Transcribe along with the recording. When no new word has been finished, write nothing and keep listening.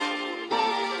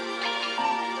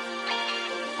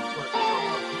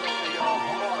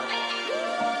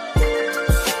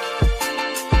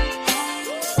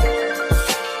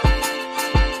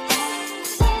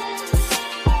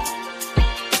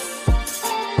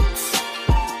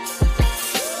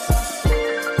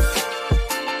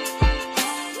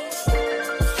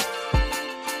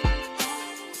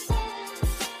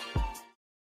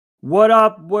What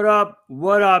up? What up?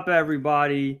 What up,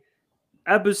 everybody?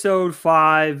 Episode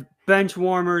 5, Bench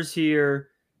Warmers here.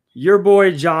 Your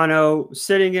boy Jono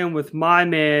sitting in with my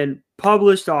man,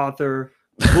 published author,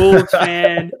 Bulls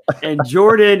fan, and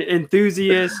Jordan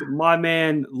enthusiast, my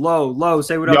man Lo. Lo,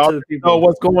 say what up Y'all to the people. know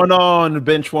what's going on,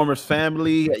 Benchwarmers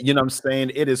family. You know what I'm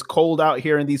saying? It is cold out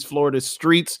here in these Florida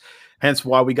streets. Hence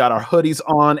why we got our hoodies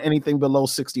on. Anything below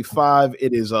 65.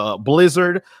 It is a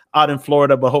blizzard out in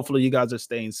Florida, but hopefully you guys are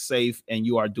staying safe and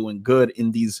you are doing good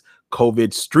in these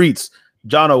COVID streets.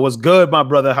 Jono, what's good, my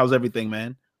brother? How's everything,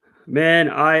 man? Man,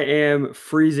 I am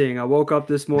freezing. I woke up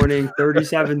this morning,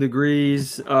 37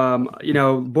 degrees. Born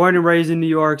and raised in New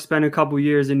York, spent a couple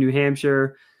years in New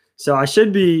Hampshire. So I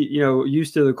should be,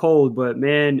 used to the cold, but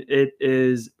man, it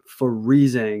is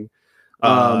freezing.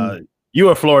 You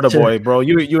a Florida boy, bro.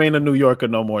 You ain't a New Yorker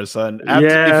no more, son.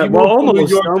 If you moved from almost, New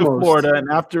York to almost. Florida,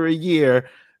 and after a year,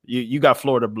 you got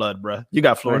Florida blood, bro. You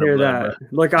got Florida blood, that. Bro.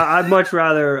 Look, I'd much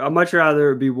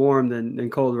rather be warm than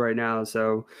cold right now.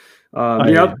 So,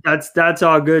 that's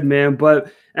all good, man. But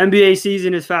NBA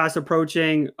season is fast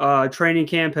approaching. Training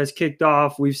camp has kicked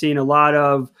off. We've seen a lot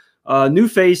of new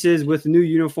faces with new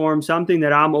uniforms. Something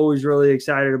that I'm always really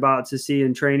excited about to see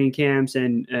in training camps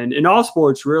and in all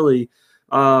sports, really.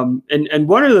 And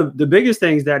one of the biggest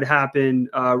things that happened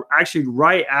actually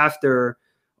right after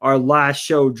our last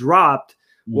show dropped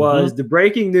was the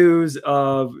breaking news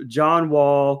of John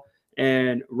Wall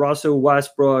and Russell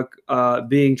Westbrook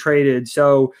being traded.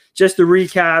 So just to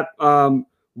recap,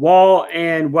 Wall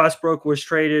and Westbrook was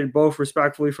traded both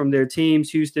respectively from their teams,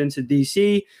 Houston to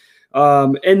DC.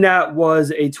 And that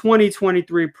was a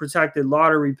 2023 protected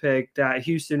lottery pick that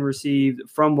Houston received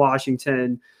from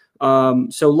Washington.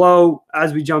 So Lo,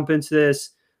 as we jump into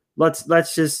this,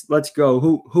 let's go.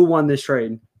 Who won this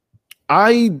trade?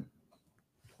 I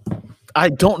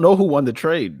don't know who won the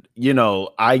trade.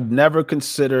 I never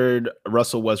considered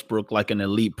Russell Westbrook like an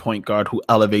elite point guard who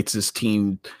elevates his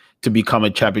team to become a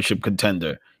championship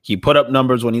contender. He put up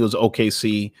numbers when he was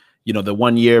OKC, the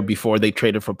 1 year before they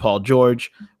traded for Paul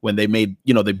George, when they made,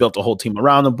 they built a whole team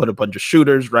around him, put a bunch of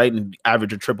shooters, right, and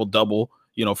average a triple double,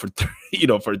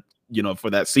 for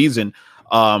that season.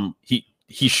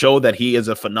 He showed that he is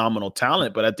a phenomenal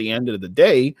talent, but at the end of the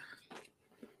day,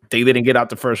 they didn't get out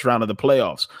the first round of the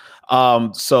playoffs.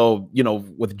 So,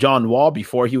 with John Wall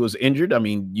before he was injured, I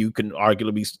mean, you can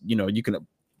arguably, you can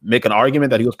make an argument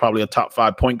that he was probably a top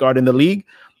 5 point guard in the league.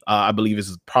 I believe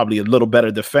is probably a little better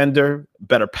defender,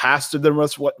 better passer than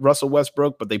Russell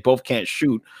Westbrook, but they both can't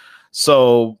shoot.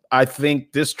 So I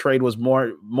think this trade was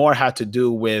more had to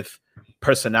do with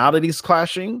personalities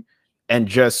clashing and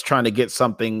just trying to get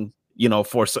something,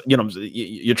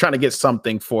 you're trying to get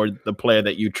something for the player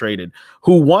that you traded.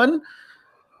 Who won?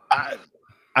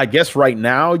 I guess right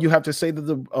now you have to say that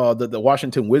the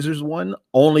Washington Wizards won,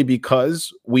 only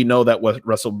because we know that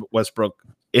Russell Westbrook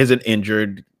isn't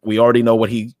injured. We already know what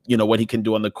he can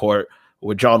do on the court.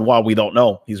 With John Wall, we don't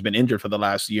know. He's been injured for the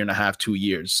last year and a half, 2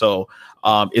 years. So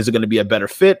is it going to be a better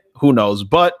fit? Who knows?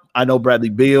 But I know Bradley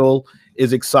Beal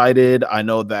is excited. I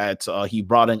know that he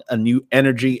brought in a new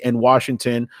energy in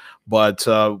Washington, but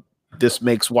this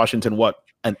makes Washington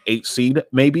an 8 seed,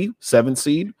 maybe 7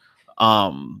 seed.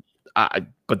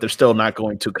 But they're still not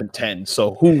going to contend.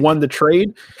 So who won the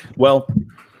trade? Well,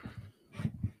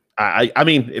 I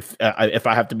mean, if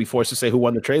I have to be forced to say who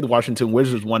won the trade, the Washington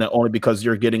Wizards won it, only because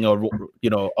you're getting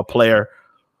a player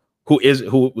who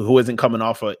isn't coming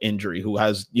off an injury, who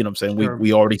has, Sure.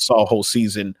 we already saw a whole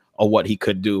season of what he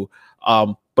could do.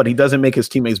 But he doesn't make his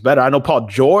teammates better. I know Paul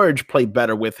George played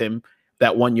better with him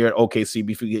that 1 year at OKC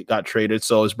before he got traded.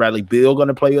 So is Bradley Beal going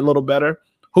to play a little better?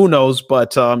 Who knows?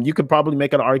 But you could probably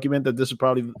make an argument that this is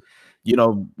probably,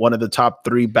 one of the top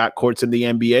 3 backcourts in the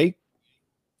NBA.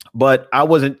 But I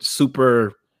wasn't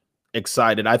super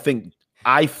excited. I think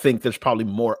there's probably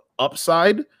more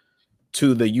upside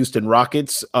to the Houston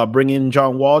Rockets bringing in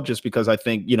John Wall, just because I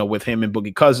think, with him and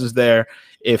Boogie Cousins there,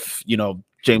 if,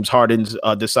 James Harden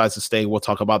decides to stay, we'll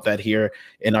talk about that here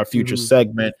in our future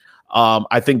segment.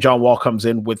 I think John Wall comes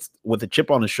in with a chip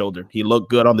on his shoulder. He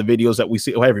looked good on the videos that we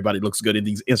see. Well, everybody looks good in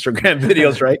these Instagram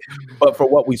videos, right? But for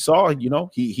what we saw,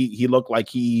 he looked like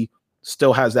he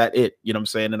still has that it. You know what I'm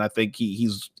saying? And I think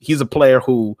he's a player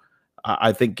who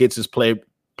I think gets his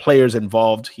players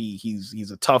involved.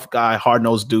 He's a tough guy, hard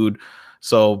nosed dude.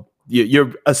 So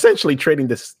you're essentially trading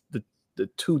the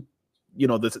two,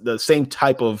 the same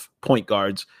type of point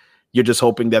guards. You're just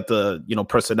hoping that the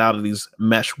personalities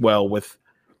mesh well with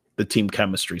the team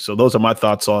chemistry. So those are my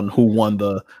thoughts on who won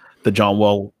the John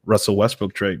Wall Russell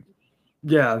Westbrook trade.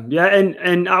 Yeah,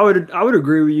 and I would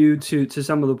agree with you to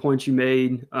some of the points you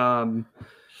made.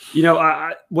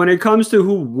 When it comes to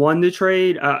who won the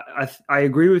trade, I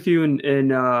agree with you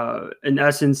in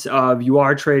essence of you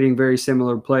are trading very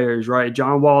similar players, right?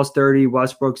 John Wall's 30,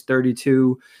 Westbrook's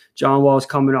 32. John Wall's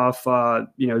coming off,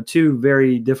 two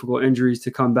very difficult injuries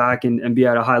to come back and be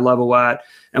at a high level at.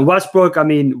 And Westbrook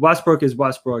is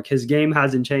Westbrook. His game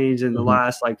hasn't changed in the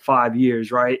last 5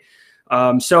 years, right?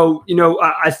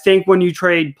 I think when you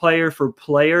trade player for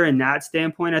player in that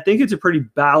standpoint, I think it's a pretty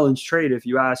balanced trade if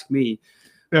you ask me.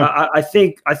 Yeah. I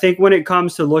think when it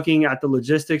comes to looking at the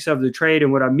logistics of the trade,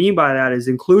 and what I mean by that is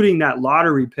including that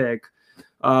lottery pick,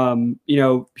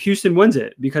 Houston wins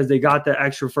it because they got the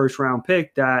extra first round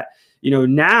pick that,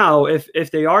 now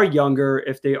if they are younger,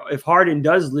 if Harden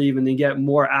does leave and they get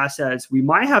more assets, we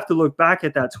might have to look back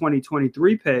at that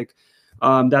 2023 pick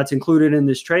that's included in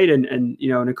this trade and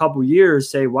in a couple of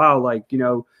years say, wow,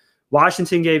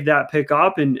 Washington gave that pick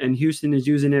up and Houston is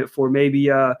using it for maybe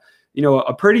a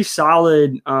pretty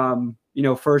solid,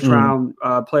 first round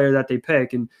player that they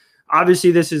pick. And obviously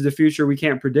this is the future. We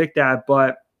can't predict that.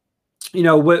 But,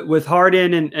 with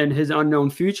Harden and his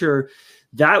unknown future,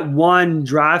 that one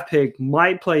draft pick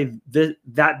might play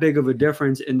that big of a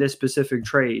difference in this specific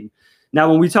trade. Now,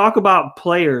 when we talk about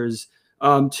players,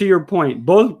 to your point,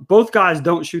 both guys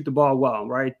don't shoot the ball well,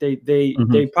 right?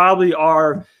 They probably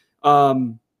are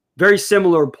very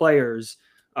similar players.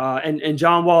 And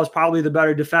John Wall is probably the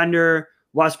better defender.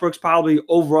 Westbrook's probably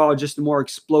overall just a more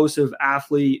explosive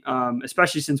athlete,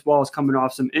 especially since Wall is coming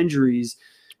off some injuries.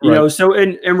 So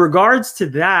in regards to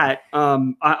that,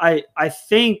 I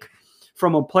think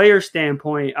from a player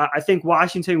standpoint, I think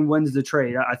Washington wins the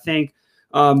trade. I think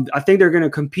they're going to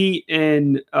compete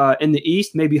in the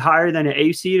East, maybe higher than an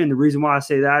 8 seed. And the reason why I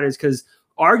say that is because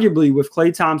arguably with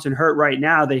Klay Thompson hurt right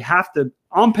now, they have to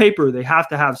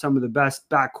have some of the best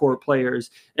backcourt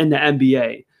players in the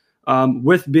NBA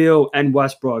with Beal and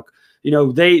Westbrook.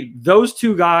 Those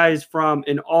two guys from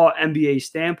an all NBA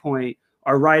standpoint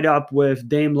are right up with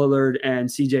Dame Lillard and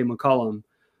CJ McCollum,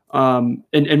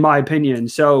 in my opinion.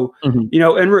 So,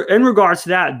 in regards to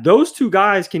that, those two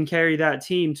guys can carry that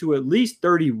team to at least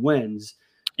 30 wins.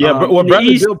 Yeah, but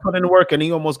Bradley Beal put in work, and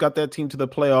he almost got that team to the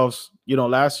playoffs.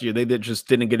 Last year they just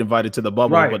didn't get invited to the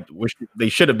bubble, right. But they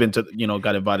should have been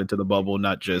got invited to the bubble,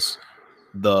 not just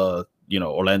the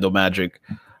Orlando Magic.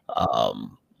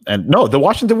 And no, the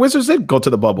Washington Wizards did go to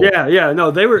the bubble. Yeah,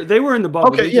 no, they were in the bubble.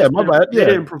 Okay, my bad. They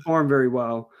didn't perform very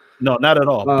well. No, not at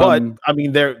all. But I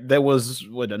mean, there was a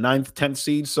 9th, 10th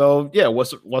seed. So yeah,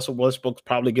 Russell Westbrook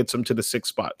probably gets him to the 6th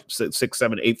spot, 6th,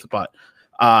 7th, 8th spot.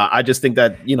 I just think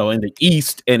that in the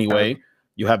East anyway,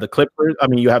 you have the Clippers. I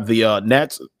mean, you have the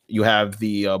Nets, you have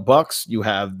the Bucks, you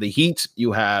have the Heat,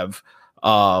 you have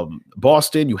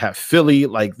Boston, you have Philly.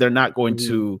 They're not going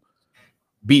to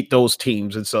beat those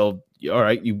teams, and so all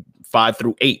right, you 5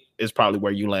 through 8 is probably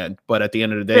where you land. But at the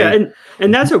end of the day,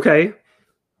 and that's okay.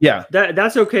 Yeah,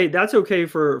 that's okay. That's okay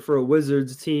for a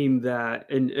Wizards team that,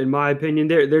 in my opinion,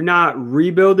 they're not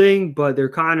rebuilding, but they're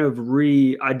kind of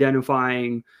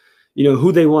re-identifying,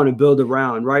 who they want to build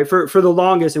around, right? For the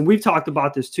longest, and we've talked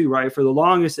about this too, right? For the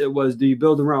longest, it was, do you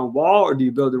build around Wall or do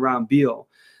you build around Beal?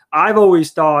 I've always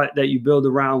thought that you build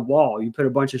around Wall. You put a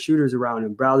bunch of shooters around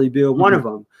him. Bradley Beal, one of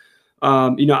them.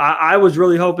 I was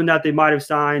really hoping that they might have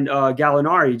signed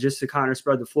Gallinari just to kind of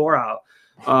spread the floor out.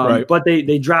 Right. But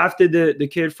they drafted the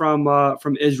kid from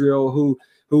Israel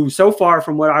who so far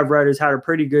from what I've read has had a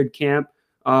pretty good camp.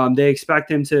 They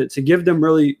expect him to give them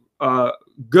really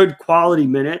good quality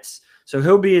minutes, so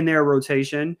he'll be in their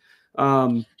rotation.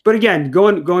 But again,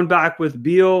 going back with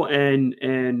Beal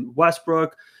and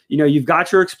Westbrook, you've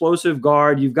got your explosive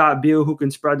guard, you've got Beal who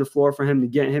can spread the floor for him to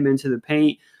get him into the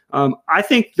paint. I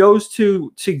think those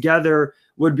two together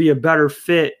would be a better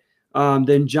fit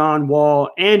than John Wall,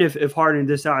 and if Harden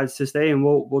decides to stay, and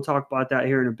we'll talk about that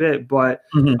here in a bit. But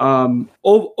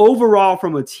overall,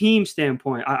 from a team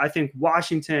standpoint, I think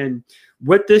Washington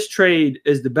with this trade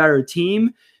is the better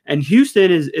team, and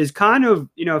Houston is kind of,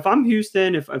 if I'm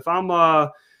Houston, if I'm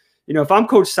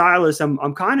Coach Silas,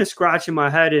 I'm kind of scratching my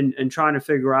head and trying to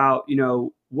figure out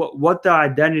what the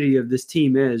identity of this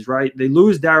team is. Right, they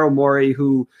lose Daryl Morey,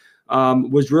 who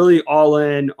was really all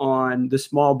in on the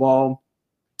small ball.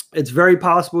 It's very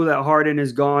possible that Harden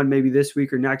is gone maybe this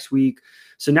week or next week.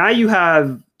 So now you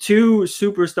have two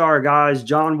superstar guys,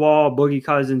 John Wall, Boogie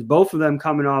Cousins, both of them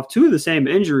coming off two of the same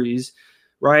injuries,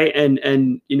 right?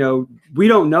 And we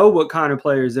don't know what kind of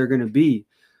players they're going to be.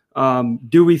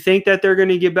 Do we think that they're going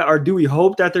to get back, or do we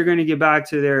hope that they're going to get back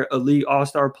to their elite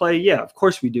all-star play? Yeah, of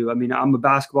course we do. I mean, I'm a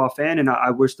basketball fan, and I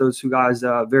wish those two guys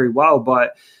very well.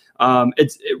 But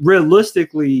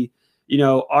realistically,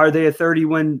 are they a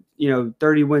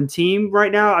 30-win team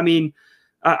right now? I mean,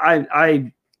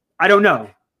 I don't know.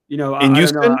 You know, In I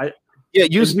don't know.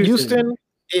 Houston, Houston.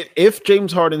 If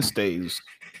James Harden stays,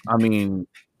 I mean,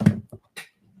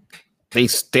 they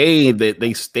stay.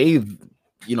 They stay.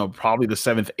 You know, probably the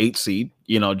 7th, 8th seed.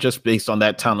 You know, just based on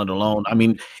that talent alone. I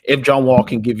mean, if John Wall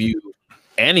can give you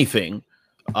anything,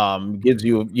 gives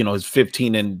you his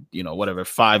 15 and whatever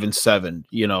 5 and 7.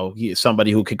 You know, he is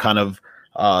somebody who can kind of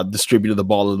distribute the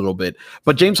ball a little bit.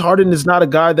 But James Harden is not a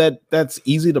guy that's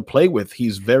easy to play with.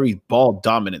 He's very ball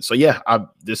dominant. So yeah,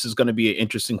 this is going to be an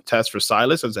interesting test for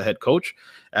Silas as a head coach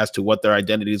as to what their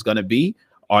identity is going to be.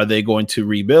 Are they going to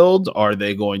rebuild? Are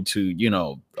they going to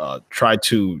try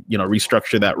to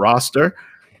restructure that roster?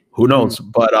 Who knows?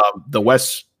 But the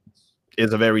West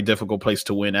is a very difficult place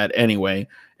to win at anyway.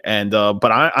 And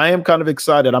but I am kind of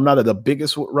excited. I'm not the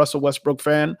biggest Russell Westbrook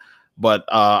fan, but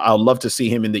I'd love to see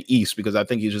him in the East because I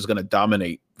think he's just going to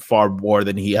dominate far more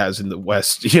than he has in the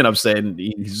West. You know what I'm saying?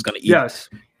 He's going to eat. Yes.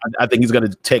 I think he's going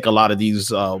to take a lot of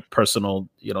these personal,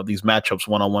 these matchups,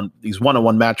 one-on-one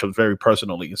matchups very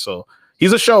personally. So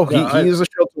he's a show. Yeah, he is a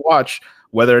show to watch.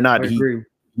 Whether or not he's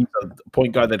a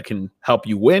point guard that can help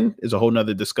you win is a whole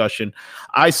nother discussion.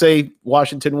 I say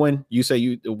Washington win. You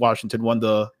say Washington won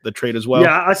the trade as well.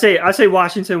 Yeah, I say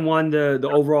Washington won the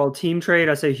overall team trade.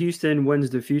 I say Houston wins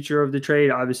the future of the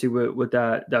trade, obviously with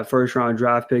that first round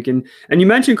draft pick. And you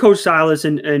mentioned Coach Silas,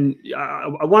 and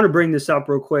I want to bring this up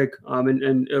real quick,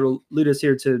 and it'll lead us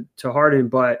here to Harden,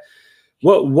 but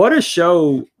what a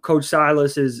show Coach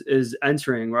Silas is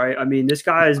entering, right? I mean, this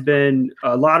guy has been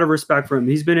a lot of respect for him.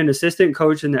 He's been an assistant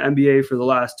coach in the NBA for the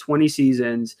last 20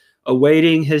 seasons,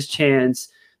 awaiting his chance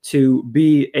to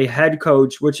be a head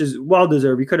coach, which is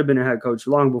well-deserved. He could have been a head coach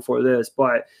long before this,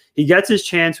 but he gets his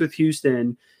chance with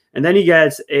Houston, and then he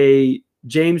gets a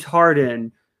James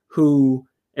Harden, who,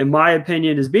 in my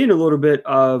opinion, is being a little bit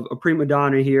of a prima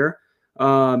donna here,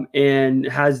 and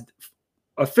has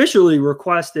officially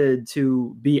requested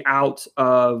to be out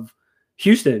of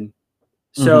Houston.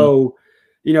 So,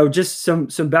 just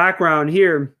some background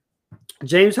here.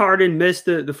 James Harden missed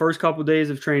the first couple of days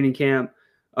of training camp.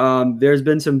 There's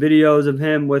been some videos of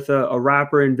him with a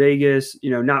rapper in Vegas,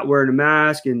 not wearing a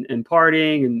mask and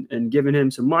partying and giving him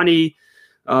some money.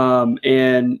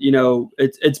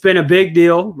 It's been a big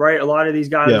deal, right? A lot of these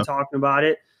guys are talking about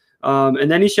it. And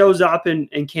then he shows up in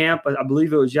camp, I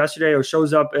believe it was yesterday, or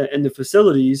shows up in the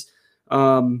facilities.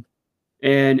 And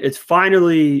it's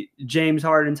finally James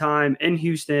Harden time in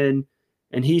Houston.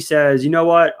 And he says, you know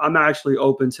what? I'm actually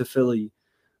open to Philly.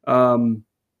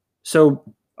 So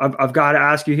I've got to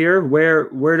ask you here,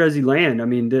 where does he land? I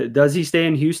mean, does he stay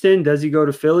in Houston? Does he go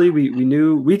to Philly?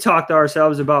 We talked to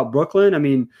ourselves about Brooklyn. I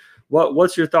mean,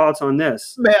 what's your thoughts on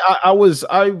this? Man,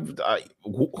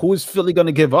 who is Philly going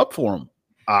to give up for him?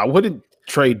 I wouldn't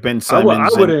trade Ben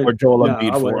Simmons or Joel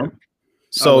Embiid for him.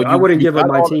 So I wouldn't give up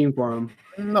my team for him.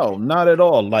 No, not at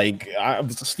all. Like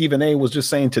Stephen A was just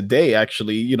saying today,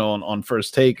 actually, on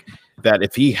First Take, that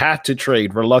if he had to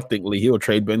trade reluctantly, he would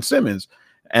trade Ben Simmons.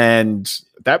 And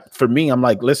that, for me, I'm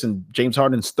like, listen, James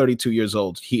Harden's 32 years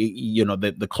old. He,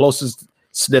 the closest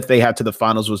sniff they had to the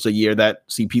finals was the year that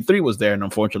CP3 was there, and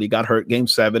unfortunately got hurt Game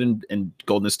 7 and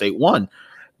Golden State won.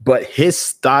 But his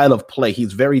style of play,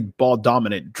 he's very ball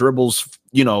dominant, dribbles,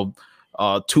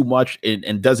 too much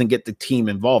and doesn't get the team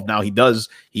involved. Now he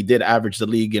did average the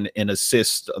league in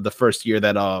assists the first year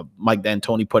that Mike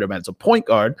D'Antoni put him as a point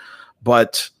guard.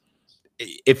 But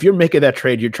if you're making that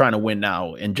trade, you're trying to win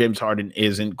now. And James Harden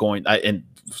isn't going, and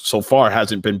so far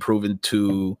hasn't been proven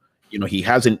to, he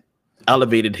hasn't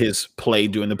elevated his play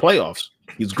during the playoffs.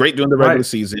 He's great during the regular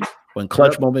season. When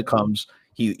clutch moment comes,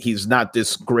 he's not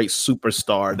this great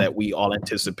superstar that we all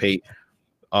anticipate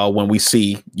when we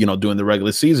see, during the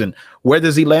regular season. Where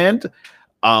does he land?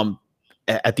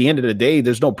 At the end of the day,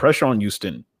 there's no pressure on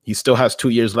Houston. He still has 2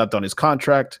 years left on his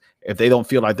contract. If they don't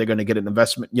feel like they're going to get an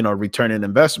investment, return an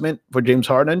investment for James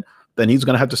Harden, then he's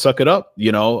going to have to suck it up,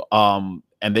 and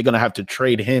they're going to have to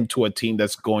trade him to a team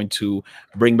that's going to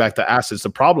bring back the assets.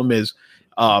 The problem is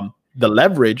the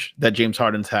leverage that James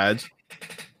Harden's had,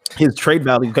 his trade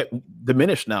value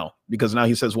diminished now, because now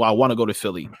he says, well, I want to go to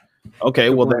Philly. Okay,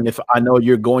 well, then if I know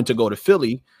you're going to go to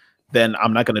Philly, then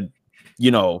I'm not going to,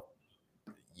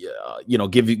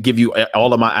 give you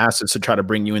all of my assets to try to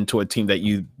bring you into a team that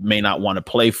you may not want to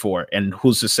play for. And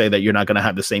who's to say that you're not going to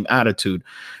have the same attitude?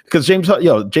 Because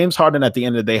James Harden at the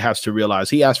end of the day has to realize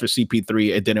he asked for CP3.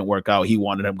 It didn't work out. He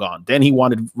wanted him gone. Then he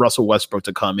wanted Russell Westbrook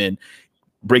to come in.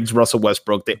 Brings Russell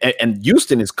Westbrook, and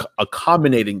Houston is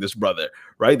accommodating this brother,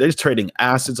 right? They're just trading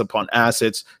assets upon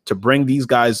assets to bring these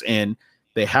guys in.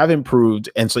 They have improved,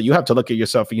 and so you have to look at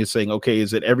yourself and you're saying, okay,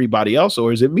 is it everybody else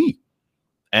or is it me?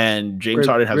 And James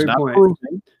Harden has not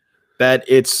proven that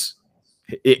it's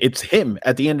him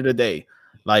at the end of the day.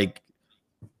 Like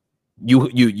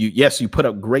yes, you put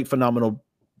up great, phenomenal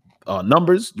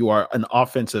numbers. You are an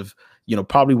offensive,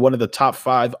 probably one of the top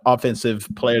 5 offensive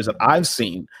players that I've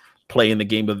seen play in the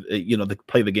game of,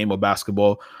 play the game of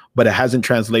basketball, but it hasn't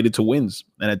translated to wins.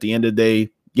 And at the end of the day,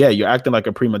 yeah, you're acting like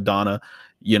a prima donna.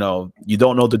 You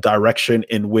don't know the direction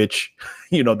in which,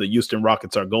 the Houston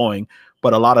Rockets are going,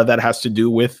 but a lot of that has to do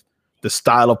with the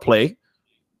style of play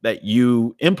that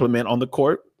you implement on the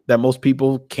court that most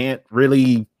people can't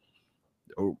really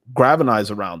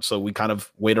gravitize around. So we kind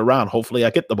of wait around. Hopefully I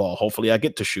get the ball. Hopefully I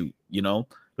get to shoot,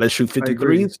 let's shoot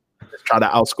 53s. Let's try to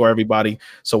outscore everybody.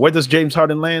 So where does James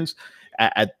Harden land?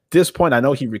 At this point, I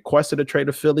know he requested a trade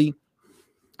to Philly.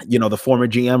 The former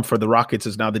GM for the Rockets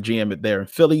is now the GM there in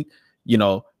Philly,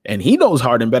 and he knows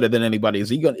Harden better than anybody. Is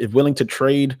he willing to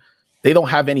trade? They don't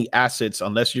have any assets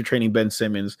unless you're trading Ben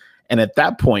Simmons. And at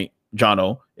that point,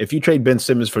 Jono, if you trade Ben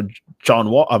Simmons for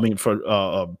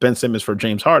Ben Simmons for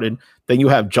James Harden, then you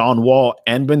have John Wall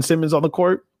and Ben Simmons on the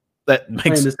court. That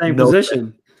makes the same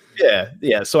position.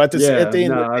 Yeah. So at the end of the day,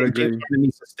 James Harden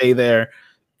needs to stay there,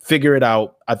 figure it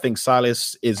out. I think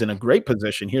Silas is in a great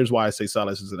position. Here's why I say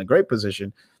Silas is in a great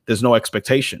position. There's no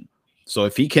expectation. So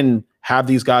if he can have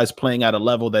these guys playing at a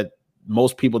level that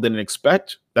most people didn't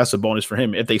expect, that's a bonus for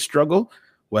him. If they struggle,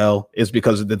 well, it's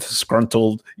because of the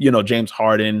disgruntled, James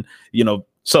Harden,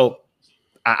 So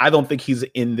I don't think he's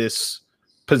in this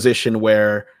position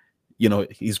where,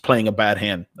 he's playing a bad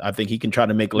hand. I think he can try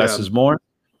to make less is more.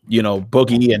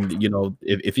 Boogie, and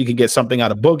if you can get something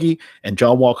out of Boogie and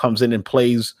John Wall comes in and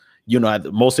plays, at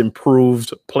the most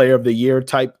improved player of the year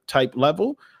type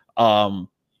level,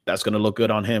 that's going to look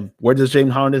good on him. Where does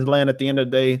James Harden land at the end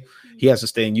of the day? He has to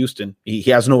stay in Houston. He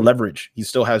has no leverage. He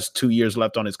still has 2 years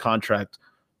left on his contract,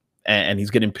 and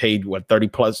he's getting paid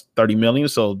 $30 million.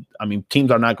 So I mean, teams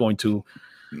are not going to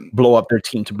blow up their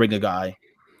team to bring a guy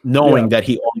knowing that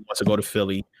he only wants to go to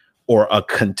Philly or a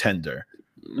contender.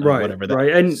 Whatever that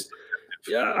is.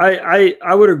 And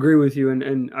I would agree with you,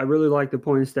 and I really like the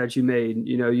points that you made.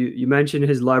 You mentioned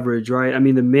his leverage, right? I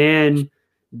mean, the man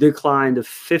declined a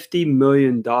 $50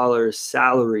 million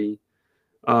salary,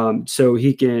 so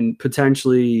he can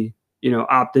potentially,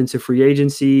 opt into free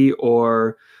agency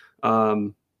or,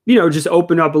 just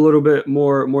open up a little bit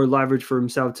more leverage for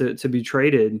himself to be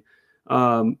traded.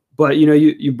 But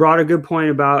you brought a good point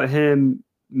about him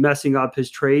messing up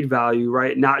his trade value,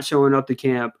 right? Not showing up to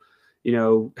camp,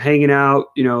 hanging out,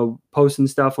 posting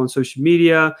stuff on social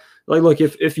media. Like, look,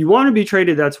 if you want to be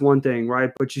traded, that's one thing, right?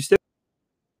 But you still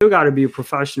got to be a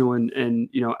professional and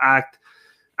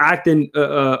acting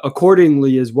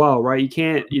accordingly as well, right? You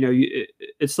can't,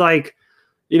 it's like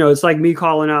me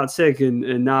calling out sick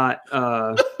and not,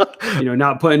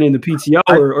 not putting in the PTO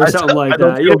or something like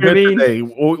that. You know what I mean? Today.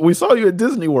 We saw you at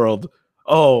Disney World.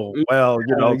 Oh, well,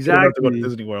 exactly. To go to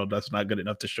Disney World, that's not good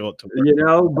enough to show up to work.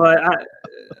 But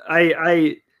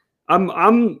I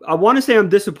want to say I'm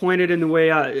disappointed in the way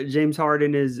James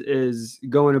Harden is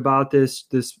going about this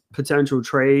potential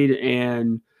trade,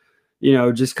 and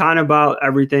just kind of about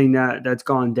everything that's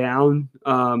gone down.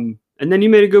 And then you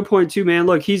made a good point too, man.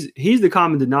 Look, he's the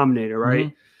common denominator, right?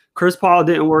 Mm-hmm. Chris Paul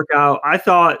didn't work out. I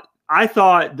thought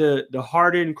the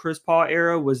Harden Chris Paul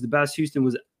era was the best Houston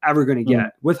was ever going to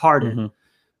get with Harden.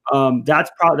 Mm-hmm.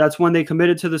 That's when they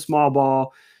committed to the small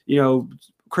ball.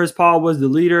 Chris Paul was the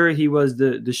leader. He was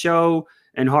the show,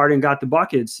 and Harden got the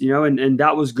buckets, and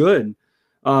that was good.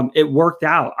 It worked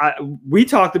out. We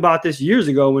talked about this years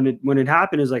ago when it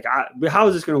happened. Is like, how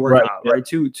is this going to work out? Yeah. Right.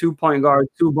 Two point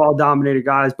guards, 2 ball dominated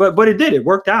guys, but it did. It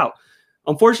worked out.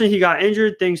 Unfortunately, he got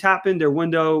injured. Things happened. Their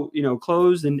window,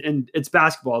 closed, and it's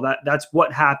basketball. That's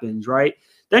what happens, right?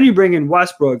 Then you bring in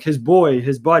Westbrook, his boy,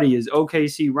 his buddy, his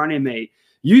OKC running mate.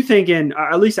 You thinking,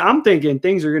 at least I'm thinking,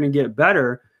 things are going to get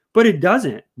better, but it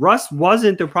doesn't. Russ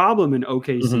wasn't the problem in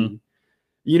OKC. Mm-hmm.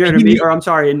 You know what I mean? Or I'm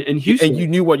sorry, in Houston. And you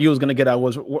knew what you was going to get out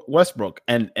was Westbrook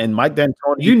and Mike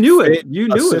D'Antoni. You knew it. You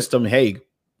knew system. Hey,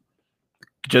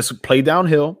 just play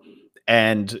downhill,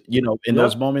 and in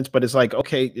those moments. But it's like,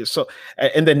 okay, so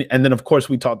and then of course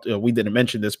we talked. We didn't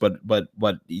mention this, but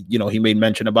he made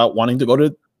mention about wanting to go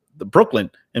to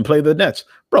Brooklyn and play the Nets.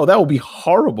 Bro, that would be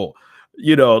horrible.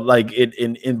 Like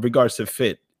in regards to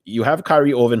fit. You have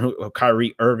Kyrie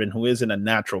Irving, who isn't a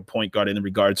natural point guard in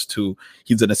regards to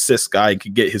he's an assist guy,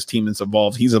 can get his teammates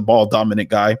involved. He's a ball dominant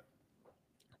guy.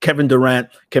 Kevin Durant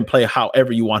can play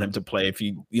however you want him to play. If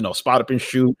you spot up and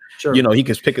shoot, sure. He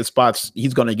can pick his spots.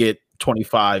 He's going to get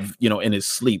 25, in his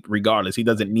sleep regardless. He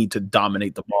doesn't need to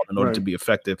dominate the ball in order to be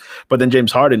effective. But then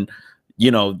James Harden, you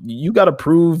know, you got to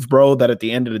prove, bro, that at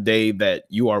the end of the day that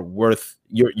you are worth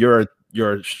your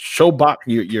showbox.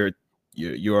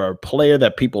 You're a player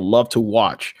that people love to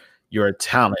watch. You're a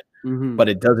talent, but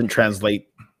it doesn't translate,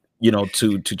 you know,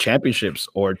 to championships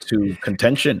or to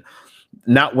contention.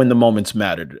 Not when the moments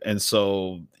mattered. And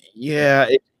so, at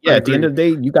the end of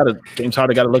the day, James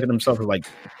Harden got to look at himself as like,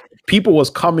 people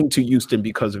was coming to Houston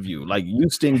because of you. Like,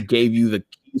 Houston gave you the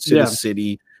keys to the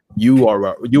city. You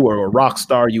are a rock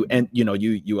star. You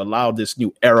allowed this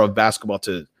new era of basketball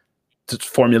to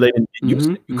formulate in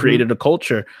Houston. You created a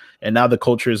culture, and now the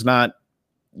culture is not,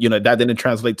 you know, that didn't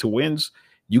translate to wins.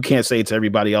 You can't say it's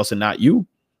everybody else and not you.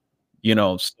 You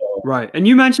know, so. Right. And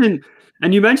you mentioned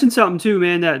something too,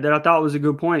 man, that I thought was a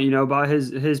good point, you know, about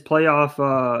his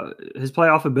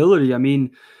playoff ability. I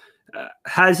mean,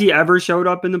 has he ever showed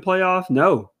up in the playoff?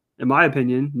 No. In my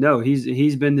opinion, no.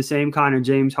 He's been the same kind of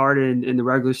James Harden in the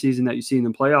regular season that you see in the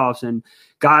playoffs, and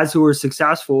guys who are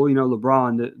successful, you know,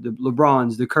 LeBron, the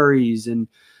LeBrons, the Currys, and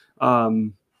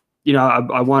you know,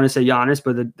 I want to say Giannis,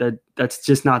 but that's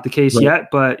just not the case yet.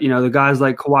 But you know, the guys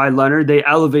like Kawhi Leonard, they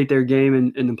elevate their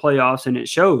game in the playoffs, and it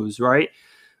shows, right?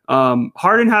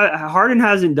 Harden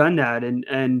hasn't done that,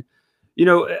 and you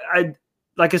know,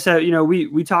 like I said, you know,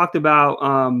 we talked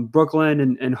about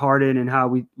Brooklyn and Harden and how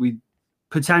we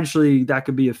potentially that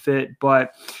could be a fit.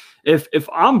 But if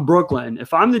I'm Brooklyn,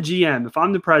 if I'm the GM, if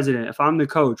I'm the president, if I'm the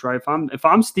coach, right? If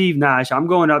I'm Steve Nash, I'm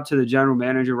going up to the general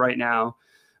manager right now,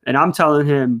 and I'm telling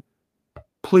him,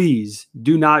 please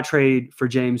do not trade for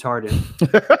James Harden.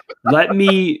 Let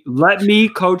me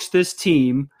coach this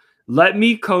team. Let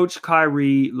me coach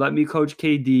Kyrie. Let me coach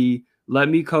KD. Let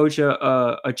me coach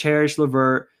a Cherish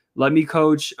LeVert. Let me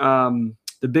coach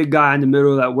the big guy in the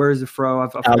middle that wears the fro. I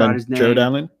forgot his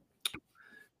name.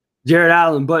 Jared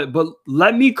Allen. But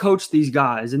let me coach these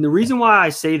guys. And the reason why I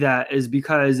say that is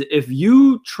because if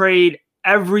you trade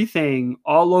everything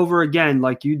all over again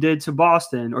like you did to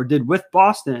Boston or did with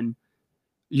Boston,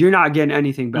 you're not getting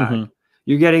anything back.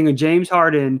 You're getting a James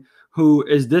Harden who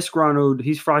is disgruntled.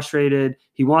 He's frustrated.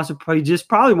 He wants to play. Just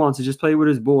probably wants to just play with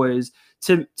his boys.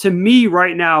 To me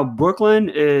right now, Brooklyn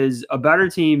is a better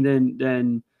team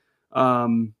than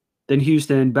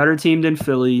Houston, better team than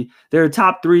Philly. They're a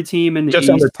top 3 team in the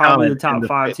East, probably the top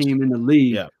 5 team in the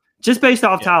league. Yeah. Just based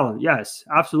off talent. Yes,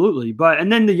 absolutely.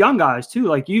 And then the young guys too.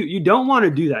 Like you don't want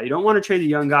to do that. You don't want to trade the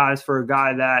young guys for a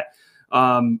guy that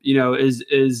you know,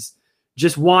 is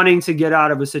just wanting to get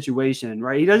out of a situation,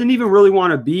 right? He doesn't even really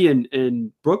want to be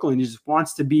in Brooklyn. He just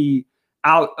wants to be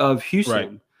out of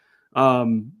Houston.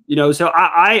 Right. You know, so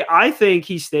I think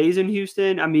he stays in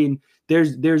Houston. I mean,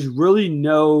 there's really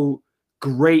no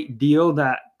great deal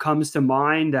that comes to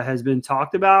mind that has been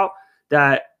talked about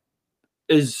that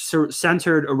is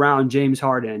centered around James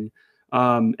Harden.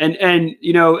 And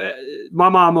you know, my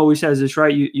mom always says this,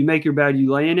 right? You make your bed,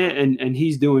 you lay in it, and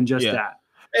he's doing just that.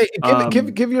 Hey,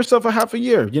 give yourself a half a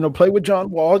year. You know, play with John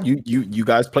Wall. You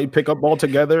guys played pickup ball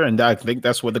together, and I think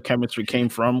that's where the chemistry came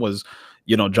from. Was,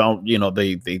 you know, John. You know,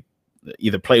 they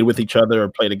either played with each other or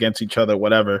played against each other,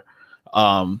 whatever.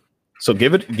 So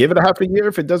give it a half a year.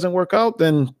 If it doesn't work out,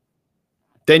 then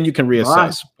you can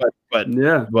reassess. But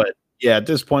at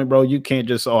this point, bro, you can't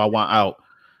just I want out,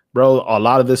 bro. A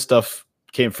lot of this stuff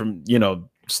came from, you know,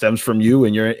 stems from you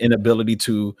and your inability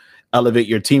to elevate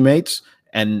your teammates.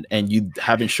 And you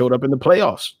haven't showed up in the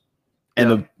playoffs,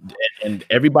 and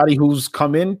everybody who's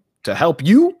come in to help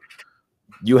you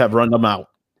have run them out.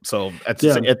 So at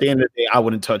the end of the day, I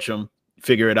wouldn't touch them.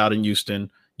 Figure it out in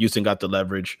Houston. Houston got the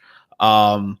leverage.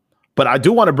 But I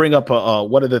do want to bring up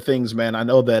one of the things, man. I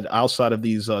know that outside of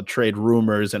these trade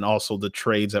rumors and also the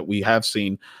trades that we have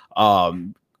seen,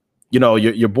 you know,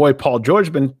 your boy Paul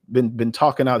George been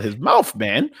talking out his mouth,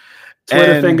 man.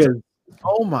 Twitter fingers.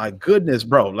 Oh my goodness,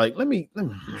 bro! Like, we're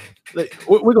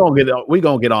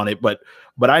gonna get on it, but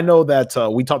I know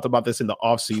that we talked about this in the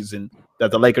offseason, that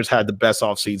the Lakers had the best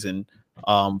offseason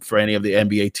for any of the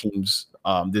NBA teams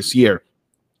this year,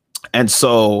 and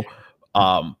so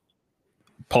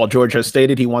Paul George has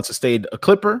stated he wants to stay a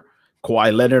Clipper.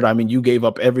 Kawhi Leonard, I mean, you gave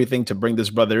up everything to bring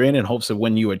this brother in hopes of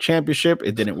winning you a championship.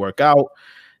 It didn't work out.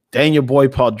 Then your boy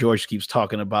Paul George keeps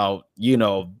talking about, you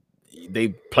know, they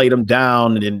played him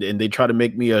down and they try to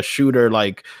make me a shooter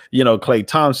like, you know, Klay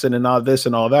Thompson and all this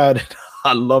and all that.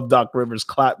 I love Doc Rivers'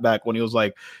 clapback when he was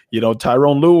like, you know,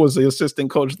 Tyronn Lue was the assistant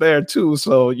coach there too.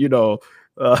 So, you know,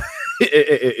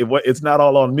 it's not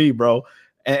all on me, bro.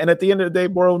 And at the end of the day,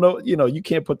 bro, no, you know, you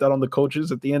can't put that on the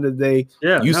coaches. At the end of the day,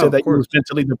 you said that you were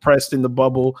mentally depressed in the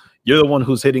bubble. You're the one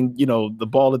who's hitting, you know, the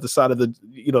ball at the side of the,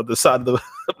 you know, the side of the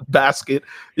basket.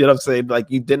 You know what I'm saying? Like,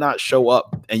 you did not show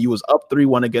up, and you was up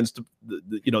 3-1 against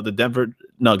the you know, the Denver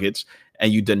Nuggets,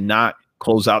 and you did not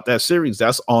close out that series.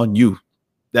 That's on you.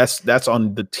 That's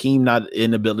on the team, not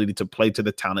inability to play to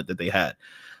the talent that they had.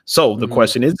 So the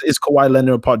question is Kawhi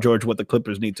Leonard and Paul George what the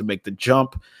Clippers need to make the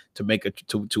jump,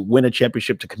 to win a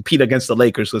championship, to compete against the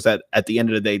Lakers? Because at the end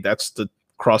of the day, that's the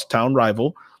crosstown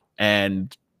rival.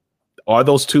 And are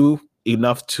those two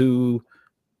enough to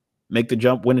make the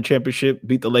jump, win a championship,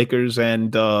 beat the Lakers,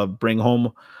 and bring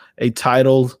home a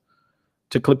title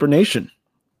to Clipper Nation?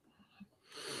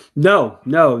 No,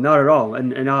 not at all.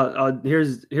 And I'll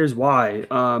here's why.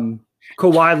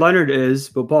 Kawhi Leonard is,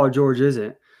 but Paul George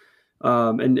isn't.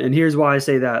 And here's why I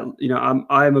say that. You know,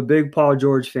 I'm a big Paul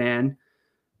George fan,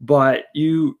 but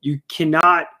you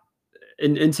cannot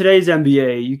in today's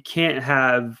NBA, you can't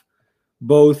have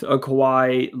both a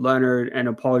Kawhi Leonard and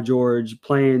a Paul George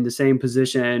playing the same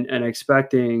position and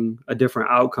expecting a different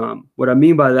outcome. What I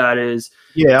mean by that is,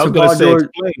 I was going to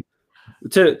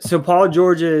say, to Paul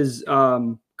George's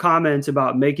comments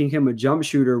about making him a jump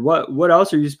shooter, what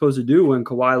else are you supposed to do when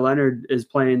Kawhi Leonard is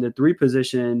playing the 3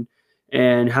 position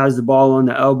and has the ball on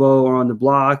the elbow or on the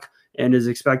block and is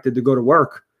expected to go to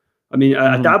work? I mean,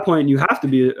 at that point, you have to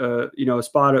be a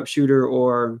spot up shooter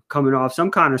or coming off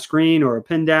some kind of screen or a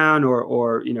pin down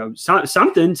or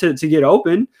something to get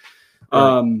open.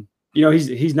 Right.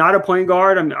 He's not a point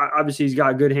guard. I mean, obviously he's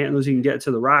got good handles. He can get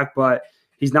to the rack, but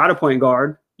he's not a point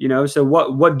guard. So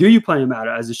what do you play him out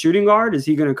as a shooting guard? Is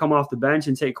he going to come off the bench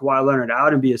and take Kawhi Leonard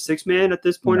out and be a 6 man at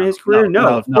this point in his career? No,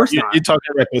 of course not. You're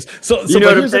talking reckless. So you know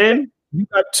what I'm saying? You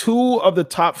got 2 of the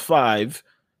top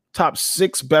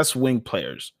 6 best wing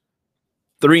players,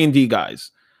 3-and-D guys.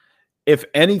 If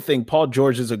anything, Paul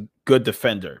George is a good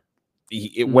defender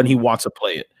when he wants to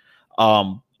play it.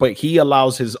 But he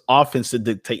allows his offense to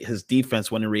dictate his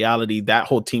defense, when in reality, that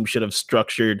whole team should have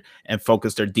structured and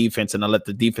focused their defense and let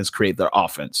the defense create their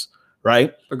offense,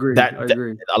 right? Agreed. I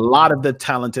agree. A lot of the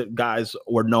talented guys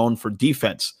were known for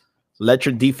defense. Let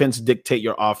your defense dictate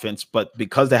your offense, but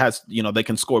because they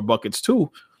can score buckets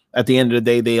too. At the end of the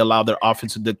day, they allow their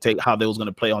offense to dictate how they was going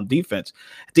to play on defense.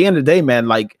 At the end of the day, man,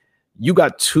 like, you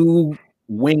got 2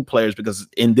 wing players, because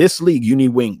in this league, you need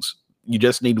wings. You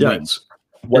just need wings.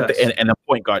 And a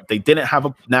point guard. They didn't have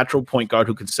a natural point guard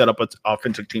who could set up an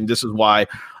offensive team. This is why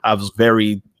I was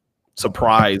very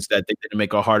surprised that they didn't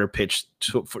make a harder pitch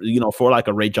for like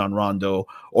a Rajon Rondo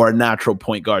or a natural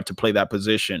point guard to play that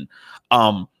position.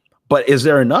 But is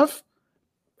there enough?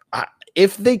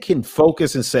 If they can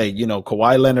focus and say,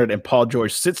 Kawhi Leonard and Paul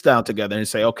George sits down together and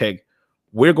say, okay,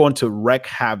 we're going to wreak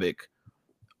havoc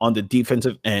on the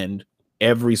defensive end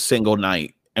every single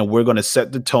night, and we're going to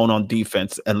set the tone on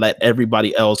defense and let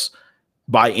everybody else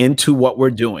buy into what we're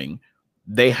doing,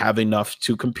 they have enough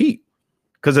to compete.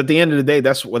 Because at the end of the day,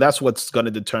 that's what's going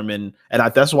to determine.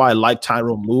 And that's why I like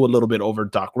Tyronn Lue a little bit over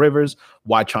Doc Rivers,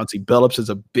 why Chauncey Billups is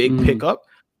a big pickup,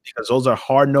 because those are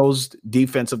hard-nosed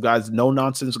defensive guys,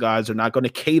 no-nonsense guys. They're not going to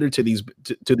cater to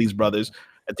these brothers.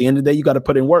 At the end of the day, you got to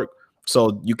put in work.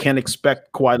 So you can't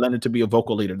expect Kawhi Leonard to be a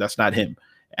vocal leader. That's not him.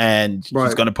 And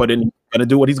he's going to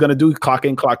do what he's going to do, clock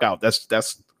in, clock out. That's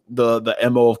the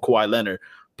MO of Kawhi Leonard.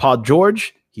 Paul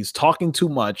George, he's talking too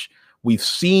much. We've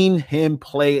seen him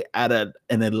play at an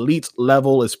elite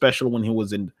level, especially when he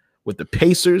was with the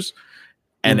Pacers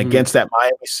and against that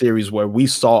Miami series where we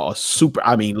saw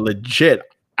legit.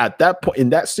 At that point in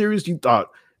that series, you thought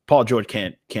Paul George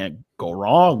can't go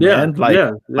wrong, man.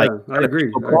 I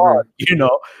agree.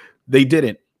 They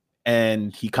didn't.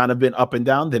 And he kind of been up and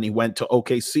down. Then he went to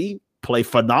OKC, play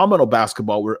phenomenal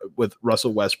basketball with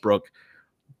Russell Westbrook.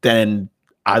 Then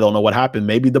I don't know what happened.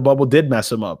 Maybe the bubble did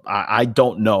mess him up. I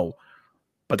don't know.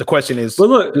 But the question is,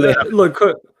 Paul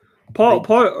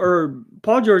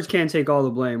George can't take all the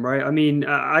blame, right? I mean,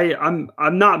 I'm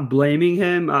not blaming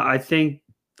him. I think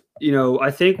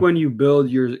when you build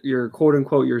your quote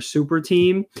unquote your super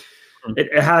team,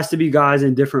 it has to be guys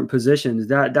in different positions.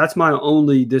 That's my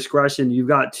only discretion. You've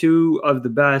got 2 of the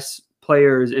best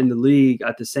players in the league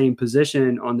at the same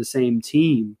position on the same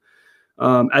team.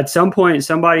 At some point,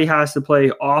 somebody has to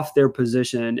play off their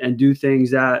position and do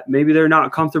things that maybe they're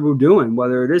not comfortable doing,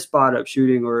 whether it is spot up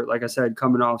shooting or, like I said,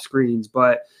 coming off screens.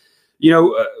 But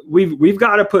we've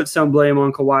got to put some blame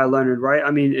on Kawhi Leonard, right? I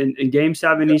mean, in Game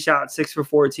 7, he shot 6 for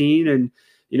 14, and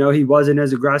he wasn't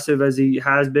as aggressive as he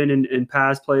has been in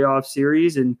past playoff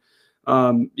series. And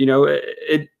what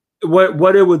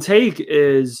it would take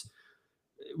is,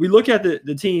 we look at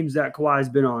the teams that Kawhi's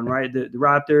been on, right? The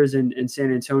Raptors and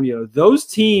San Antonio. Those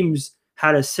teams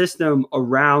had a system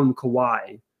around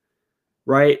Kawhi,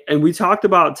 right? And we talked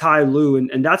about Ty Lue,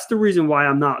 and that's the reason why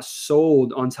I'm not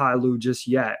sold on Ty Lue just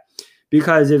yet.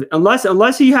 because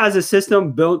unless he has a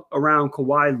system built around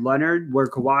Kawhi Leonard, where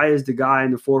Kawhi is the guy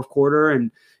in the fourth quarter, and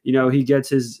he gets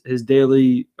his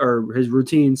daily or his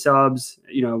routine subs,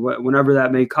 whenever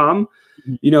that may come.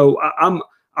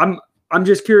 I'm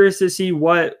just curious to see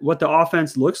what the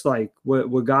offense looks like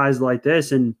with guys like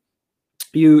this, and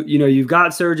you've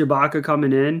got Serge Ibaka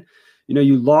coming in.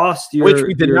 You lost which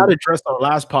we did not address on our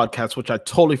last podcast, which I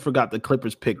totally forgot the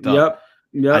Clippers picked up.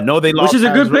 Yep. I know they lost, which is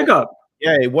a good pickup.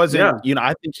 Yeah, it wasn't. Yeah.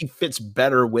 I think he fits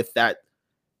better with that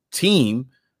team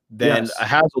than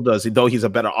Hazel does, though he's a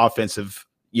better offensive,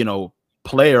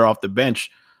 player off the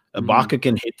bench. Ibaka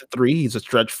can hit the three. He's a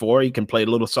stretch four. He can play a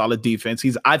little solid defense.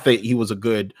 I think he was a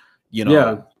good,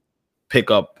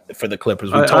 pickup for the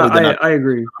Clippers. I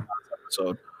agree.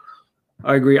 So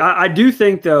I agree. I do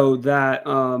think though that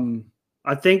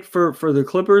I think for the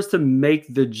Clippers to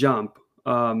make the jump,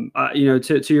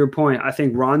 to your point, I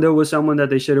think Rondo was someone that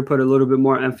they should have put a little bit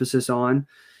more emphasis on.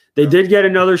 They did get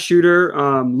another shooter,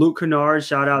 Luke Kennard.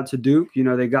 Shout out to Duke.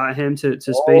 They got him to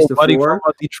space the floor.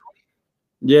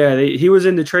 Yeah, he was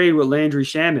in the trade with Landry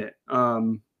Shamet.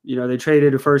 They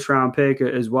traded a first-round pick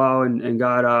as well and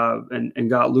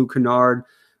got Luke Kennard.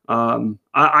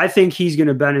 I think he's going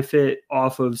to benefit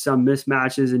off of some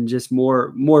mismatches and just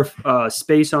more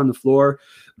space on the floor.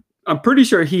 I'm pretty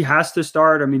sure he has to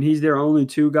start. I mean, he's their only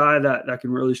two guy that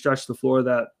can really stretch the floor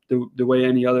the way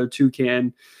any other two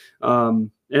can.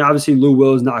 And obviously Lou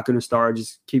Will is not going to start,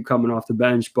 just keep coming off the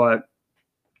bench. But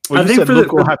I think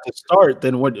Luke will have to start.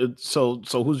 Then what? So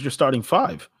who's your starting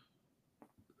five?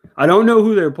 I don't know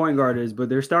who their point guard is, but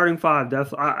their starting five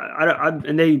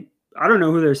definitely. I don't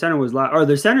know who their center was like. Or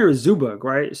their center is Zubac,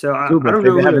 right? So I don't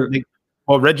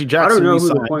know. Reggie Jackson. I don't know who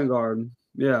the point guard.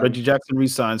 Yeah, Reggie Jackson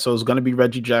resigned, so it's going to be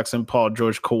Reggie Jackson, Paul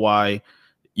George, Kawhi,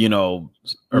 Luke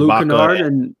Kennard,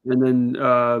 and then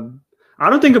I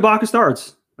don't think Ibaka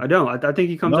starts. I don't. I think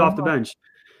he comes off the bench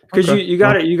because you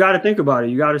got to think about it.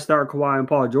 You got to start Kawhi and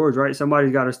Paul George, right?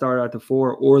 Somebody's got to start at the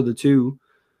 4 or the 2.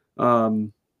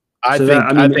 I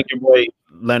think your boy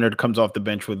Leonard comes off the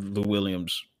bench with Lou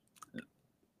Williams.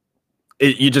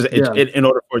 In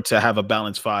order for it to have a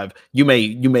balanced 5, you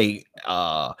may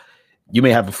have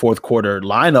a fourth quarter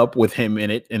lineup with him in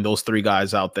it and those 3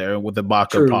 guys out there with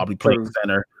Ibaka probably playing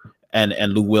center and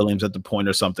Lou Williams at the point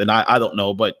or something. I don't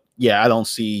know, but yeah, I don't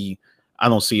see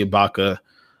Ibaka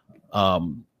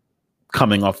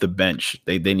coming off the bench.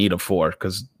 They need a 4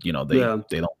 because they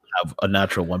don't have a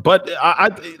natural one. But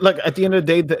I like at the end of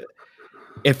the day,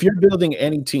 if you're building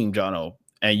any team, Jono,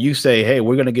 and you say, hey,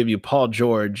 we're going to give you Paul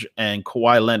George and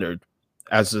Kawhi Leonard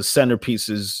as the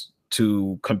centerpieces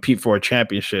to compete for a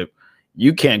championship,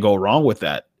 you can't go wrong with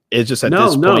that. It's just at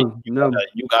this point, you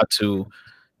got to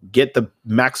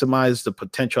maximize the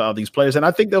potential of these players. And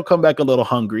I think they'll come back a little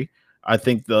hungry. I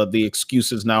think the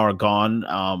excuses now are gone.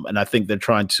 And I think they're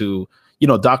trying to,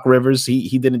 Doc Rivers,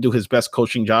 he didn't do his best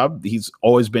coaching job. He's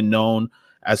always been known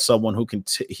as someone who can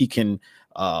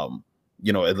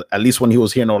at least when he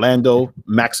was here in Orlando,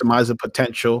 maximize the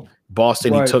potential.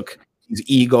 Boston, he took these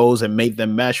egos and made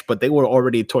them mesh, but they were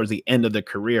already towards the end of their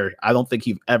career. I don't think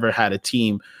he ever had a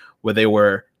team where they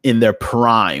were in their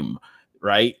prime,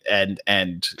 right? And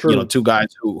two guys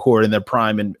who are in their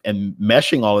prime and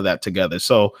meshing all of that together.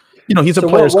 So, he's a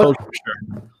player's coach for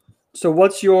sure. So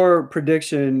what's your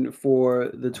prediction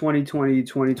for the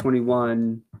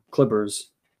 2020-2021 Clippers?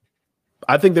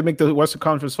 I think they make the Western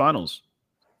Conference Finals.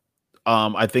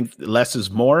 I think less is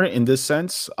more in this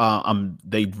sense.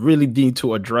 They really need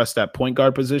to address that point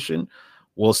guard position.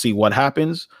 We'll see what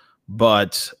happens,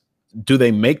 but do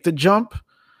they make the jump?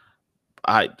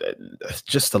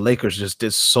 The Lakers just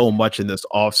did so much in this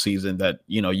offseason that,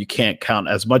 you can't count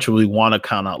as much as we want to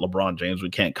count out LeBron James.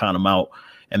 We can't count him out,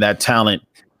 and that talent,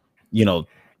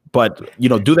 but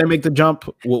do they make the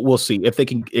jump? We'll see if they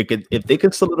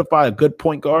can solidify a good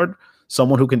point guard,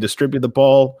 someone who can distribute the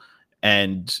ball,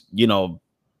 and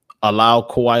allow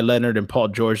Kawhi Leonard and Paul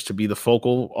George to be the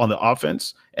focal on the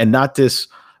offense, and not this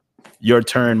your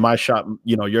turn, my shot,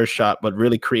 your shot, but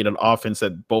really create an offense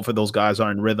that both of those guys are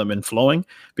in rhythm and flowing.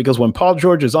 Because when Paul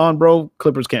George is on, bro,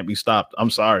 Clippers can't be stopped. I'm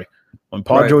sorry. When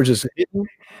Paul George is hitting,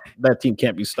 that team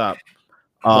can't be stopped.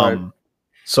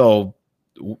 So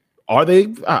are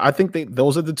they? I think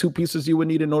those are the 2 pieces you would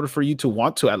need in order for you to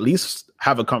want to at least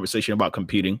have a conversation about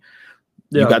competing.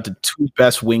 You got the 2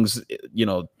 best wings. I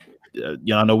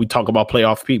know we talk about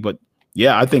playoff P, but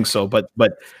yeah, I think so. But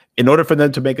in order for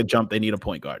them to make a jump, they need a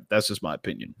point guard. That's just my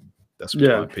opinion. That's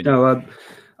my opinion. No,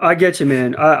 I get you,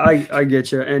 man. I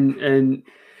get you. And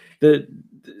the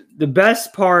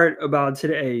best part about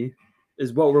today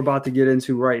is what we're about to get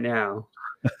into right now.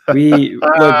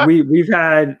 we've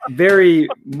had very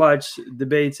much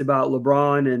debates about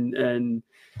LeBron and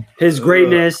his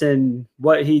greatness and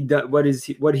what he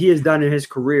has done in his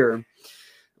career.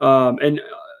 And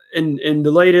in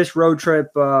the latest Road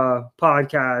Trip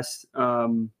podcast,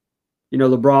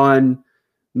 LeBron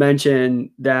mentioned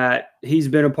that he's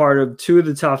been a part of two of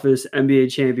the toughest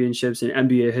NBA championships in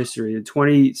NBA history. The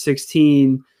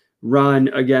 2016 run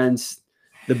against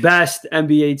the best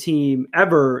NBA team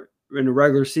ever in the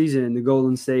regular season, the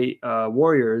Golden State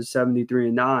Warriors,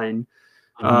 73-9.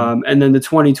 And then the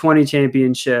 2020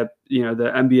 championship, the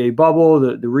NBA bubble,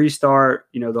 the restart,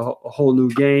 the whole new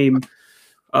game.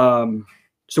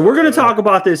 So we're going to talk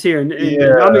about this here, and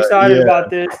I'm excited about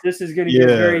this. This is going to get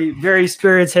very, very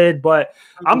spirited, but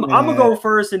I'm going to go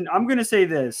first, and I'm going to say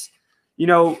this.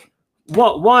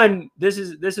 One, this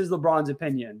is LeBron's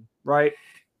opinion, right?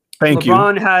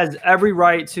 LeBron has every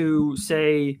right to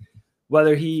say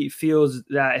whether he feels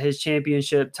that his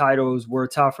championship titles were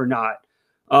tough or not.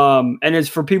 And it's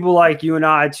for people like you and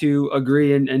I to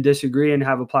agree and disagree and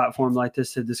have a platform like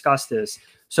this to discuss this.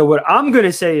 So what I'm going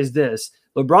to say is this.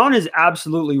 LeBron is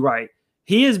absolutely right.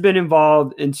 He has been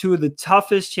involved in two of the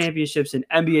toughest championships in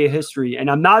NBA history.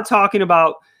 And I'm not talking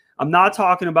about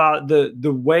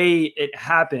the way it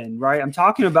happened, right? I'm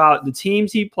talking about the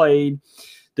teams he played,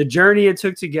 the journey it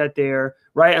took to get there,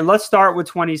 right? And let's start with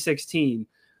 2016.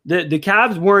 The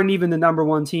Cavs weren't even the number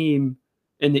one team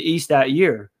in the East that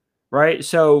year, right?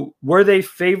 So were they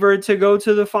favored to go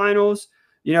to the finals?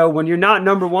 When you're not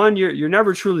number one, you're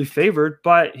never truly favored,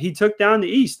 but he took down the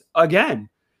East again.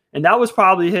 And that was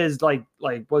probably his,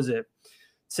 was it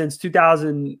since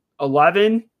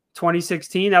 2011,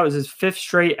 2016? That was his fifth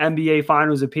straight NBA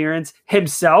finals appearance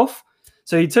himself.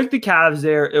 So he took the Cavs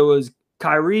there. It was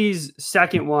Kyrie's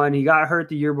second one. He got hurt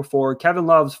the year before. Kevin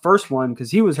Love's first one because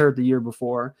he was hurt the year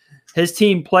before. His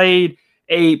team played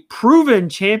a proven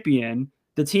champion,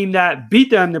 the team that beat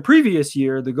them the previous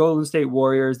year, the Golden State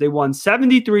Warriors. They won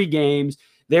 73 games.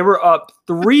 They were up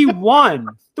 3-1.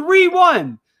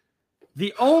 3-1.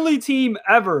 The only team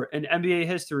ever in NBA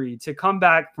history to come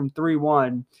back from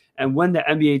 3-1 and win the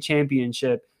NBA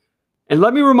championship. And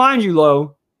let me remind you,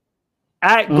 Lo,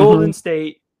 at Golden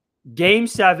State, Game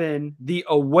 7, the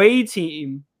away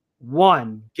team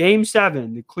won. Game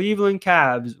 7, the Cleveland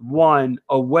Cavs won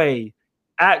away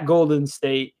at Golden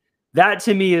State. That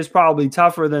to me is probably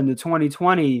tougher than the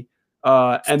 2020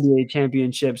 NBA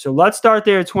championship. So let's start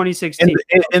there at 2016.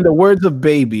 In the words of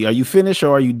Baby, are you finished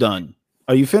or are you done?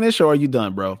 Are you finished or are you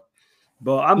done, bro?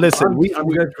 But I'm good for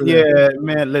that.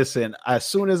 Man, listen. As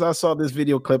soon as I saw this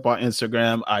video clip on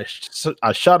Instagram, I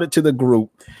shot it to the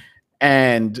group.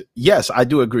 And yes, I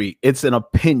do agree. It's an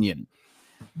opinion.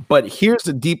 But here's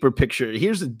the deeper picture.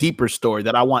 Here's the deeper story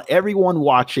that I want everyone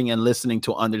watching and listening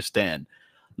to understand.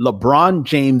 LeBron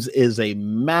James is a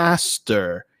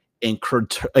master in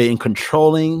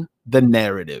controlling the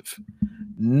narrative.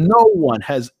 No one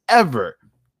has ever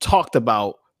talked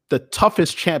about the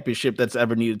toughest championship that's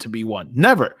ever needed to be won.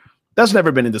 Never. That's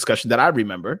never been a discussion that I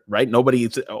remember, right? Nobody,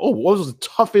 what was the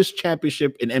toughest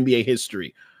championship in NBA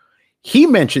history? He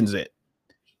mentions it.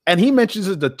 And he mentions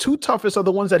that the two toughest are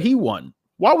the ones that he won.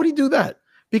 Why would he do that?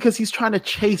 Because he's trying to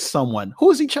chase someone.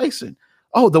 Who is he chasing?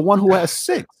 Oh, the one who has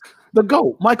 6. The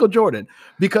GOAT, Michael Jordan.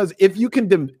 Because if you can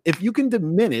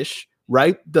diminish,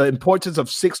 right, the importance of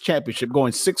 6 championship,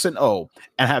 going 6-0,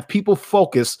 and have people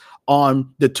focus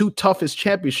on the two toughest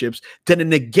championships, then it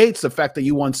negates the fact that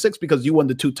you won 6 because you won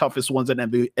the two toughest ones in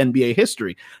NBA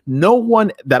history. No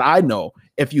one that I know,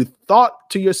 if you thought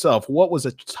to yourself, what was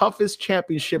the toughest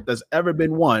championship that's ever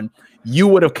been won, you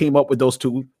would have came up with those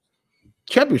two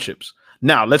championships.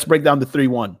 Now, let's break down the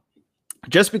 3-1.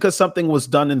 Just because something was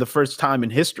done in the first time in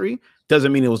history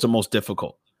doesn't mean it was the most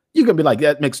difficult. You can be like,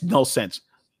 that makes no sense.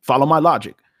 Follow my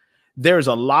logic. There's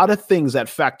a lot of things that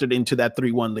factored into that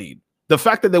 3-1 lead. The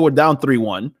fact that they were down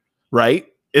 3-1, right,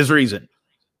 is reason.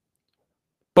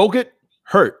 Bogut,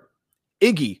 hurt.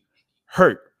 Iggy,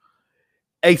 hurt.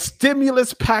 A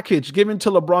stimulus package given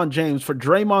to LeBron James for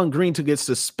Draymond Green to get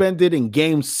suspended in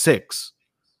Game 6.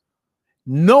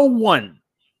 No one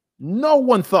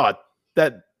thought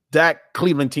that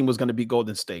Cleveland team was going to be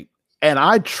Golden State. And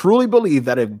I truly believe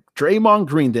that if Draymond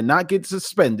Green did not get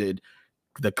suspended,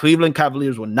 the Cleveland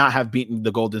Cavaliers would not have beaten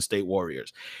the Golden State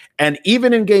Warriors. And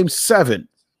even in Game 7,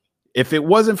 if it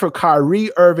wasn't for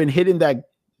Kyrie Irving hitting that,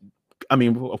 I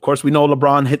mean, of course, we know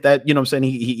LeBron hit that, you know what I'm saying?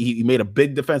 He made a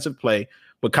big defensive play,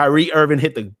 but Kyrie Irving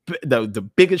hit the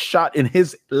biggest shot in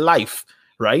his life,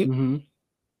 right? Mm-hmm.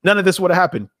 None of this would have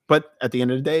happened. But at the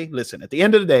end of the day, listen, at the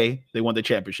end of the day, they won the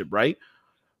championship, right?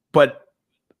 But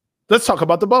let's talk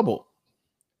about the bubble.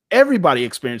 Everybody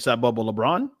experienced that bubble,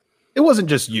 LeBron. It wasn't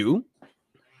just you,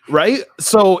 right?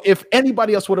 So if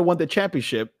anybody else would have won the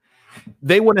championship,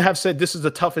 they wouldn't have said this is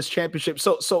the toughest championship.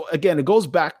 So again, it goes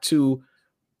back to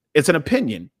it's an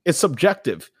opinion. It's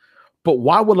subjective. But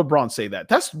why would LeBron say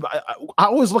that? I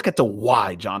always look at the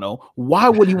why, Jono. Why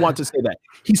would he want to say that?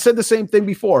 He said the same thing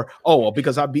before. Oh, well,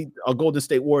 because I beat a Golden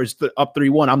State Warriors up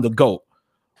 3-1, I'm the GOAT.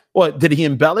 Well, did he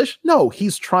embellish? No,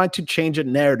 he's trying to change a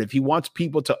narrative. He wants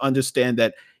people to understand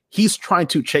that he's trying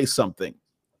to chase something.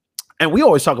 And we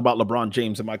always talk about LeBron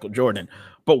James and Michael Jordan,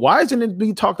 but why isn't it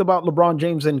being talked about LeBron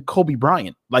James and Kobe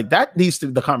Bryant? Like that needs to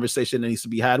be the conversation that needs to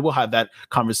be had. We'll have that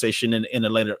conversation in a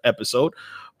later episode.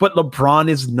 But LeBron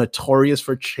is notorious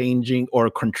for changing or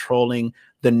controlling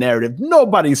the narrative.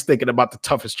 Nobody's thinking about the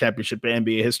toughest championship in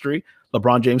NBA history.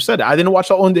 LeBron James said it. I didn't watch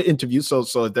all the interview, so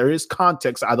if there is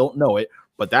context, I don't know it.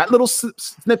 But that little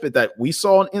snippet that we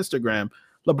saw on Instagram,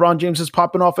 LeBron James is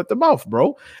popping off at the mouth,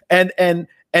 bro. And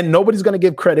nobody's going to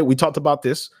give credit. We talked about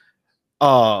this.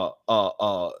 Dirk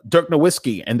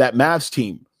Nowitzki and that Mavs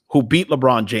team who beat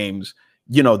LeBron James,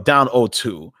 down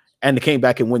 0-2 and came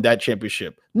back and win that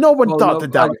championship. No one thought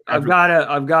that. I've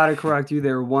got to correct you.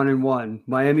 They were 1-1.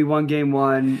 Miami won game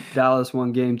 1. Dallas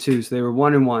won game 2. So they were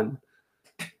 1-1.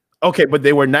 Okay, but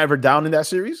they were never down in that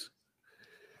series.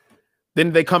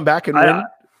 Didn't they come back and win?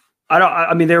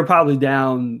 I mean, they were probably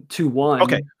down 2-1.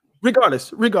 Okay.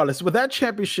 Regardless, with that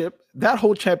championship, that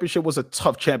whole championship was a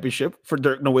tough championship for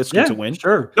Dirk Nowitzki to win.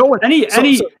 Sure. No one,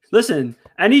 listen,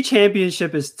 any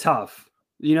championship is tough.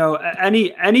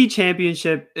 Any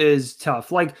championship is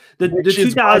tough. Like the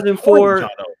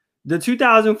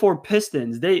 2004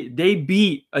 Pistons, they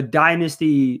beat a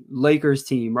dynasty Lakers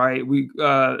team, right?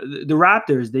 The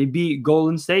Raptors, they beat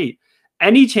Golden State.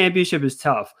 Any championship is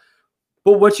tough.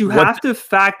 But what you have to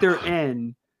factor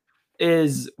in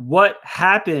is what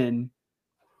happened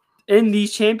in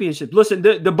these championships. Listen,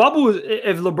 the bubble is,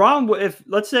 if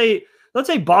let's say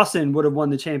Boston would have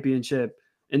won the championship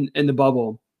in the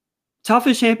bubble,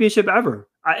 toughest championship ever.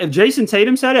 If Jason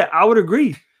Tatum said it, I would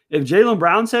agree. If Jaylen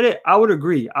Brown said it, I would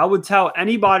agree. I would tell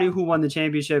anybody who won the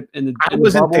championship in the I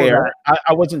wasn't there.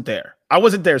 I wasn't there. I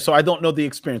wasn't there, so I don't know the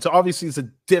experience. So obviously it's a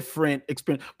different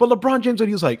experience. But LeBron James, he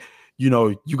was like,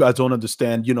 you guys don't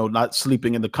understand, not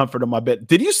sleeping in the comfort of my bed.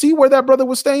 Did you see where that brother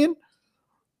was staying?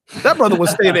 That brother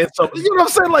was staying in. So, you know what I'm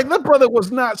saying? Like, that brother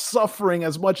was not suffering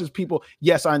as much as people.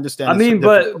 Yes, I understand. I mean,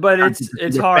 but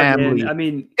it's hard, man. I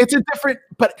mean, it's a different,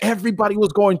 but everybody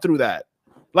was going through that.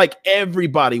 Like,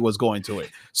 everybody was going through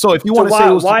it. So if you want to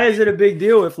say, why is it a big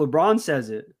deal if LeBron says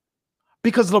it?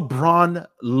 Because LeBron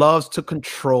loves to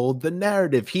control the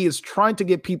narrative. He is trying to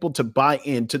get people to buy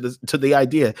into the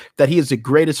idea that he is the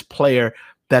greatest player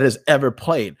that has ever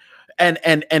played. And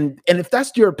if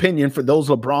that's your opinion, for those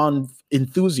LeBron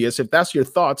enthusiasts, if that's your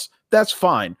thoughts, that's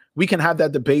fine. We can have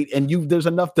that debate. And there's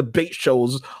enough debate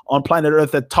shows on planet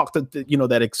Earth that talk to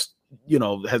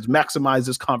has maximized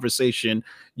this conversation.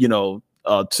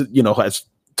 Has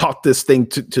talked this thing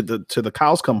to the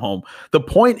cows come home. The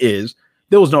point is,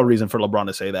 there was no reason for LeBron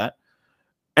to say that.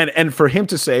 And for him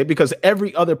to say, because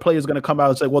every other player is going to come out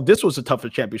and say, well, this was a tougher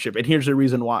championship, and here's the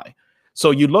reason why.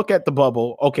 So you look at the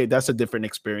bubble, okay, that's a different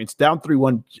experience. Down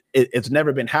 3-1, it's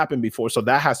never been happened before, so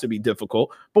that has to be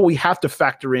difficult. But we have to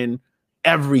factor in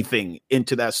everything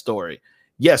into that story.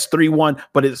 Yes, 3-1,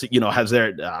 but it's, has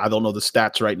their, I don't know the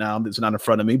stats right now. It's not in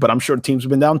front of me, but I'm sure teams have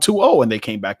been down 2-0 and they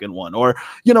came back and won, or,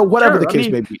 whatever the case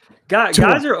may be. Guys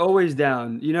are always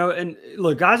down, and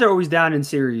look, guys are always down in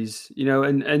series,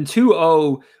 and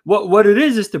 2-0, what it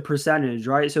is the percentage,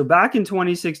 right? So back in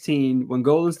 2016, when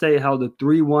Golden State held a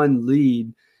 3-1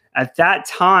 lead, at that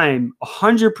time,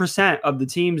 100% of the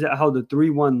teams that held a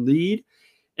 3-1 lead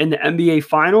in the NBA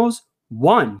Finals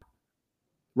won.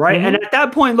 Right. Mm-hmm. And at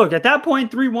that point,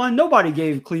 3-1, nobody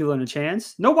gave Cleveland a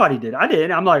chance. Nobody did. I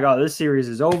did. I'm like, oh, this series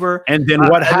is over. And then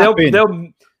what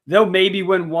happened? They'll maybe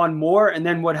win one more. And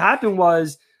then what happened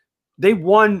was they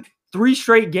won 3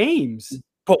 straight games.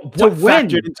 But what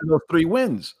factored into those 3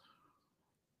 wins?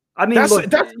 I mean, that's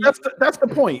the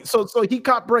point. So he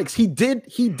caught breaks. He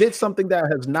did something that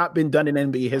has not been done in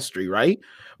NBA history, right?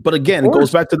 But again, it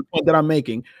goes back to the point that I'm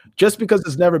making. Just because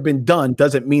it's never been done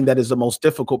doesn't mean that it's the most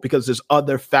difficult, because there's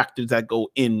other factors that go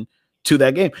into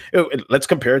that game. Let's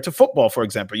compare it to football, for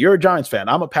example. You're a Giants fan.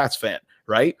 I'm a Pats fan,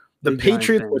 right? The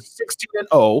Patriots were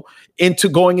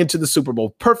 16-0 going into the Super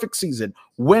Bowl. Perfect season.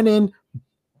 Winning.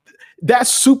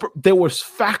 There was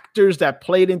factors that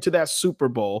played into that Super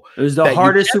Bowl. It was the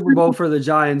hardest Super Bowl for the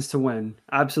Giants to win.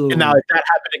 Absolutely. And now, if that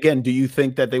happened again, do you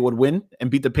think that they would win and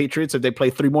beat the Patriots if they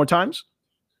play 3 more times?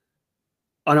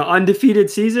 On an undefeated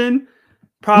season?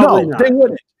 Probably not. They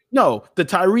wouldn't. No, the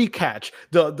Tyree catch,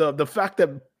 the fact that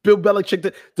Bill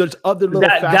Belichick, there's other little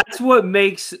that's what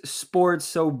makes sports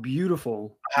so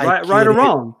beautiful, right or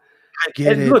wrong. I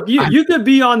get it. Look, you could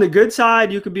be on the good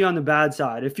side, you could be on the bad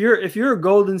side. If you're a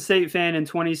Golden State fan in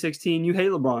 2016, you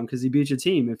hate LeBron because he beat your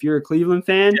team. If you're a Cleveland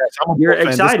fan, you're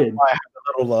excited.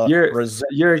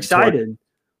 You're excited.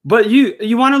 But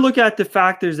you want to look at the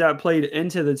factors that played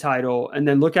into the title and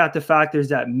then look at the factors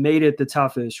that made it the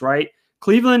toughest, right?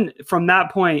 Cleveland, from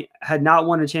that point, had not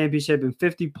won a championship in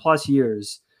 50 plus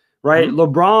years, right? Mm-hmm.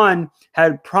 LeBron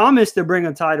had promised to bring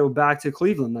a title back to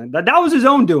Cleveland. That was his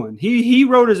own doing. He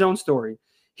wrote his own story.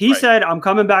 He said, I'm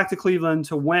coming back to Cleveland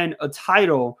to win a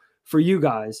title for you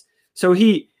guys. So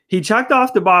he checked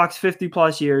off the box 50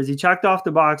 plus years. He checked off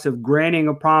the box of granting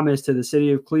a promise to the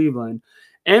city of Cleveland.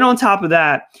 And on top of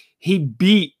that, he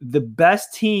beat the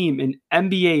best team in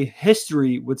NBA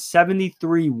history with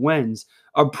 73 wins.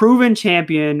 A proven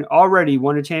champion, already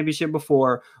won a championship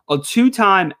before, a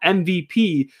two-time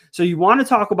MVP. So you want to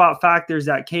talk about factors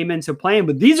that came into play,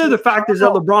 but these are the factors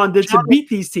that LeBron did to beat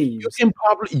these teams.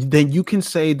 You can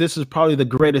say this is probably the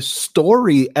greatest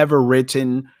story ever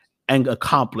written and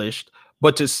accomplished.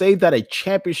 But to say that a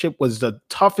championship was the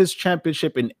toughest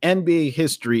championship in NBA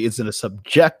history is a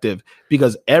subjective,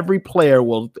 because every player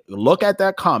will look at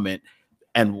that comment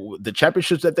and the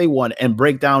championships that they won and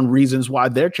break down reasons why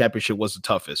their championship was the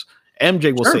toughest.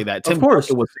 MJ will say that. Tim will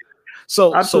say that.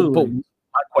 So but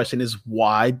my question is,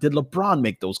 why did LeBron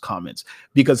make those comments?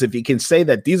 Because if he can say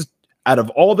that these, out of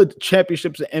all the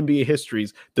championships in NBA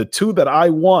histories, the two that I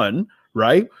won,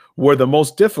 right, were the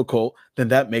most difficult, then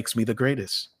that makes me the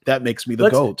greatest. That makes me the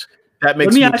GOAT. That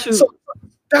makes me.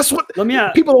 That's what people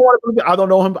don't want to believe. I don't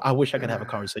know him, but I wish I could have a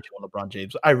conversation with LeBron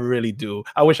James. I really do.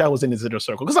 I wish I was in his inner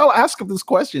circle because I'll ask him these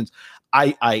questions.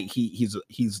 He's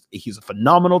a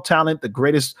phenomenal talent, the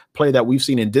greatest player that we've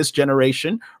seen in this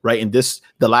generation, right? In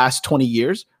the last 20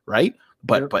 years, right?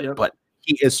 But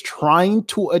he is trying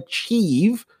to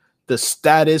achieve the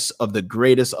status of the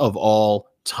greatest of all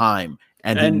time,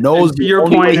 and he knows. And to your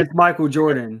point, it's Michael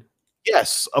Jordan.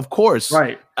 Yes, of course.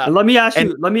 Right. Let me ask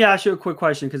you a quick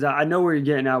question, because I know where you're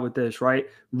getting at with this, right?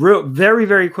 Very,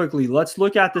 very quickly. Let's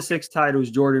look at the 6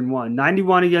 titles Jordan won.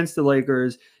 91 against the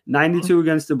Lakers, 92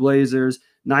 against the Blazers,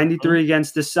 93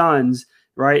 against the Suns,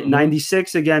 right?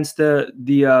 96 against the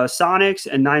Sonics,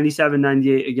 and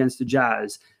 97-98 against the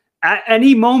Jazz. At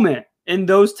any moment in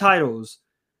those titles,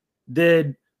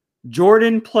 did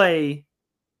Jordan play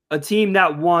a team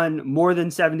that won more than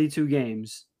 72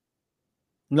 games?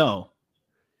 No.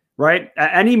 Right?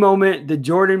 At any moment, did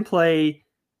Jordan play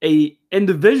a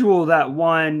individual that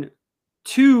won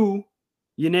 2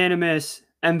 unanimous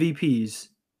MVPs?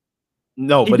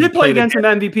 No, he did play against some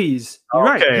MVPs. You're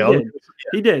right.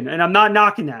 He did. And I'm not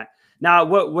knocking that. Now,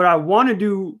 what I want to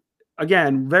do,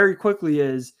 again, very quickly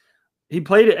is he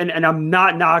played it, and I'm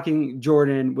not knocking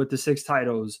Jordan with the 6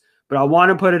 titles, but I want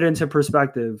to put it into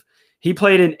perspective. He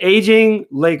played an aging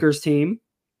Lakers team,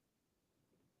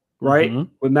 right?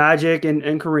 With Magic and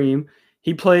Kareem.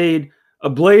 He played a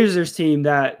Blazers team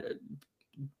that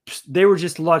they were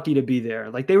just lucky to be there.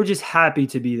 Like, they were just happy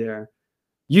to be there.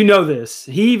 You know this.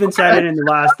 He even said it in The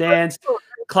Last Dance.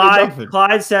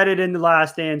 Clyde said it in The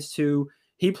Last Dance too.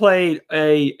 He played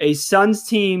a Suns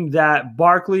team that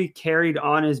Barkley carried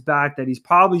on his back, that he's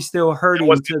probably still hurting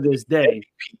to this day.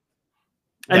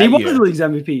 And he was the league's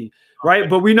MVP, right?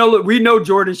 But we know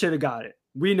Jordan should have got it.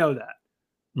 We know that.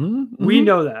 We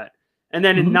know that. And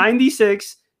then in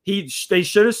 96, they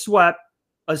should have swept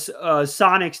a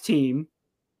Sonics team,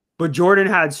 but Jordan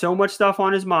had so much stuff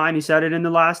on his mind. He said it in The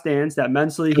Last Dance that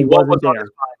mentally he wasn't there.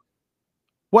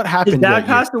 What happened? His dad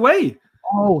passed away.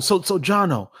 Oh, so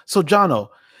Jono.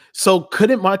 So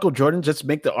couldn't Michael Jordan just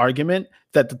make the argument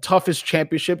that the toughest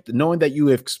championship, knowing that you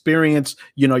experienced,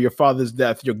 your father's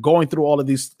death, you're going through all of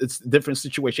these different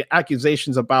situations,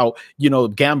 accusations about,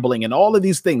 gambling and all of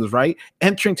these things, right?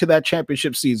 Entering to that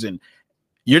championship season,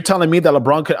 you're telling me that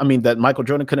that Michael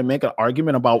Jordan couldn't make an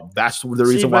argument about that's the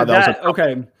reason why that was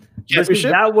okay.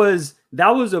 Championship? That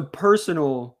was a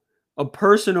personal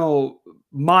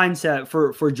mindset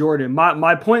for Jordan.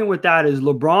 My point with that is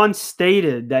LeBron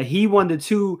stated that he won the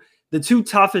two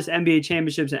toughest NBA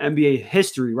championships in NBA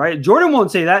history, right? Jordan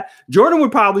won't say that. Jordan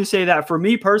would probably say that. For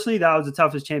me personally, that was the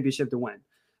toughest championship to win.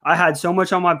 I had so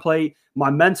much on my plate.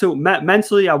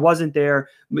 Mentally, I wasn't there.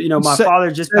 My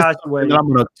father just passed away. I'm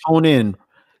going to tone in.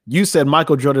 You said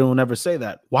Michael Jordan will never say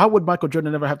that. Why would Michael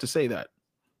Jordan never have to say that?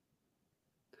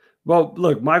 Well,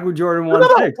 look, Michael Jordan won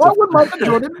 6. Why would Michael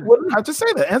Jordan wouldn't have to say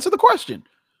that? Answer the question.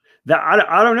 That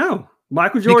I don't know.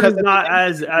 Michael Jordan's not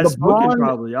as spoken,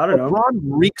 probably. I don't know. LeBron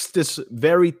reeks this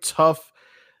very tough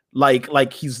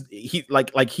like he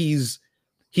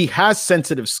has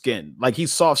sensitive skin, like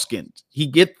he's soft skinned. He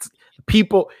gets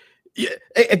people.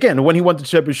 Again, when he won the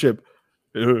championship,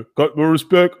 got my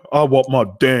respect. I want my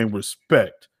dang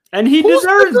respect, and he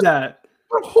deserves that.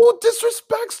 Who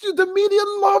disrespects you? The media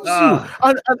loves you.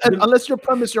 Unless you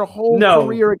premise your whole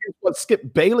career against what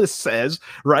Skip Bayless says,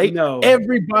 right? No.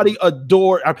 Everybody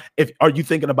adore. Are you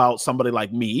thinking about somebody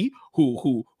like me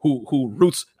who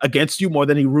roots against you more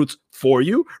than he roots for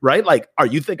you, right? Like, are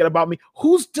you thinking about me?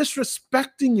 Who's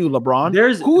disrespecting you, LeBron?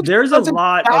 There's a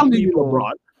lot of people.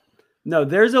 LeBron? No,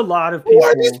 there's a lot of people. Who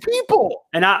are these people?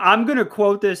 And I'm going to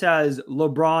quote this as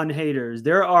LeBron haters.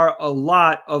 There are a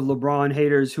lot of LeBron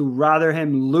haters who rather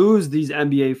him lose these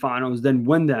NBA finals than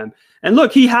win them. And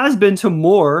look, he has been to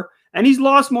more, and he's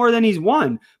lost more than he's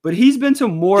won. But he's been to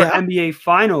more NBA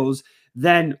finals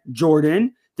than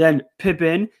Jordan, than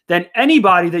Pippen, than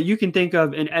anybody that you can think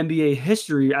of in NBA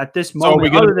history at this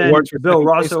moment, other than Bill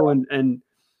Russell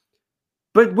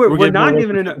But we're not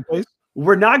giving it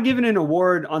We're not giving an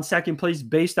award on second place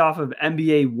based off of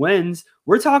NBA wins.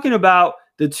 We're talking about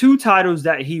the 2 titles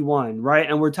that he won, right?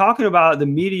 And we're talking about the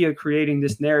media creating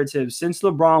this narrative since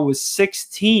LeBron was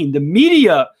 16. The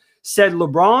media said,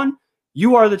 LeBron,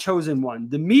 you are the chosen one.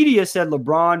 The media said,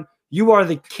 LeBron, you are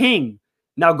the king.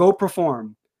 Now go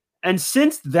perform. And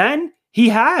since then, he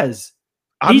has.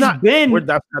 That's not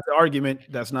the argument.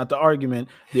 That's not the argument.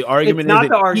 The argument is not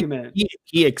the argument.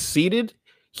 He exceeded.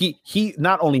 He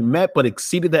not only met but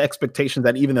exceeded the expectations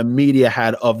that even the media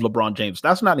had of LeBron James.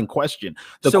 That's not in question.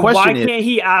 So why can't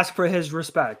he ask for his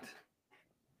respect?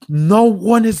 No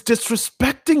one is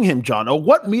disrespecting him, John. Or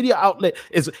what media outlet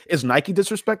is Nike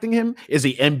disrespecting him? Is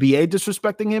the NBA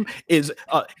disrespecting him? Is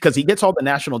because he gets all the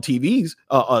national TVs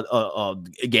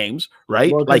games,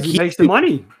 right? Well, like he makes the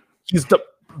money.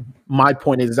 My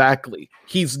point exactly.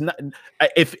 He's not.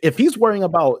 If he's worrying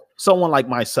about someone like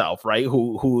myself, right,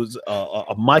 who's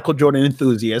a Michael Jordan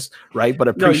enthusiast, right, but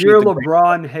appreciate you're a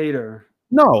LeBron hater.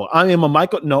 No, I am a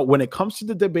Michael. No, when it comes to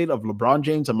the debate of LeBron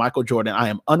James and Michael Jordan, I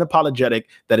am unapologetic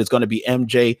that it's going to be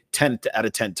MJ 10 out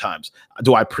of 10 times.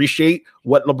 Do I appreciate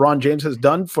what LeBron James has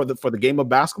done for the game of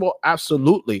basketball?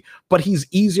 Absolutely. But he's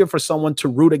easier for someone to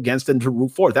root against than to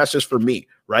root for. That's just for me,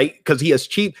 right? Because he has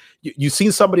cheap. You've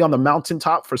seen somebody on the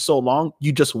mountaintop for so long,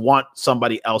 you just want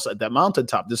somebody else at that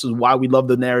mountaintop. This is why we love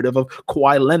the narrative of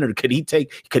Kawhi Leonard. Could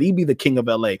he be the king of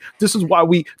LA? This is why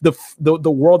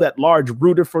the world at large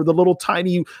rooted for the little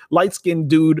tiny light-skinned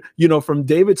dude, from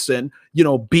Davidson,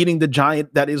 beating the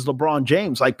giant that is LeBron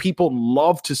James. Like, people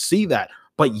love to see that,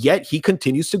 but yet he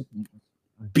continues to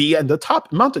be at the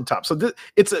top mountaintop. So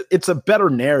it's a better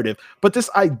narrative. But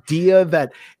this idea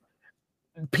that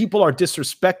people are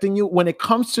disrespecting you when it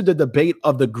comes to the debate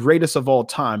of the greatest of all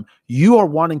time, you are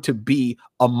wanting to be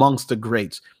amongst the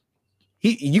greats.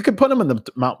 You can put him in the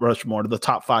Mount Rushmore, the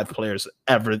top 5 players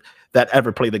that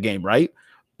ever play the game, right?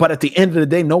 But at the end of the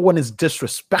day, no one is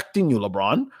disrespecting you,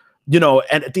 LeBron.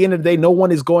 And at the end of the day, no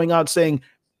one is going out saying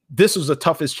this was the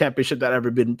toughest championship that ever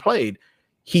been played.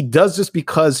 He does this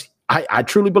because I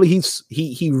truly believe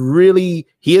he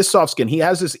is soft skinned. He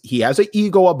has an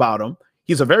ego about him.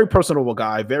 He's a very personable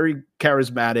guy, very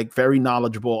charismatic, very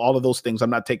knowledgeable, all of those things. I'm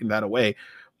not taking that away.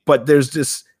 But there's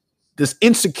this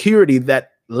insecurity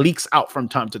that leaks out from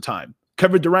time to time.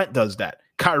 Kevin Durant does that.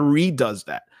 Kyrie does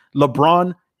that.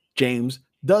 LeBron James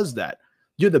does that.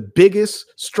 You're the biggest,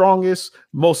 strongest,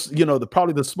 most,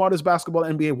 probably the smartest basketball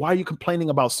in the NBA. Why are you complaining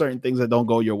about certain things that don't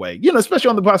go your way? Especially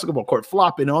on the basketball court,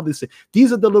 flopping and all these things.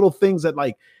 These are the little things that,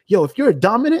 like, if you're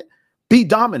dominant, be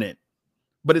dominant.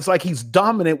 But it's like he's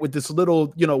dominant with this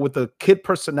little, with the kid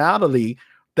personality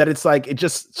that it's like it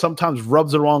just sometimes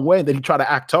rubs the wrong way. And then he try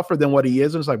to act tougher than what he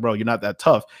is. And it's like, bro, you're not that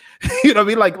tough. You know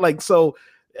what I mean? So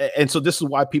this is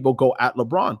why people go at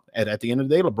LeBron. And at the end of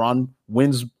the day, LeBron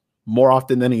wins more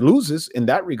often than he loses in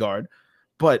that regard.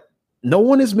 But no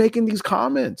one is making these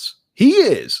comments. He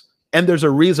is. And there's a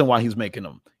reason why he's making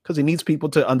them, because he needs people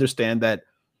to understand that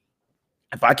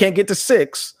if I can't get to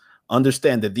 6,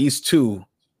 understand that these 2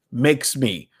 makes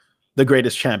me the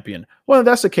greatest champion. Well, if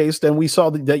that's the case, then we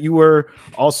saw that you were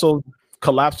also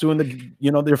collapsed during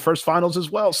their first finals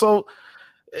as well. So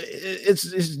it's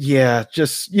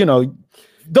just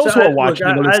those who are watching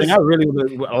and listening, I really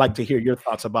would like to hear your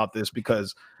thoughts about this,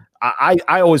 because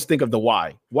I always think of the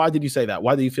why. Why did you say that?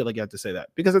 Why do you feel like you have to say that?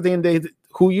 Because at the end of the day,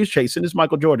 who you're chasing is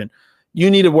Michael Jordan. You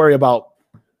need to worry about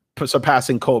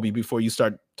surpassing Kobe before you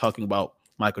start talking about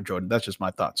Michael Jordan. That's just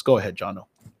my thoughts. Go ahead, Jono.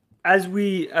 As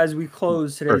we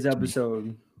close today's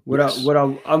episode, here's what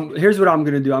I'm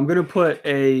gonna do. I'm gonna put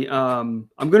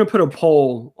a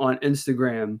poll on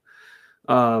Instagram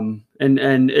And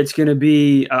it's going to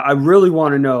be, I really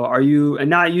want to know, are you, and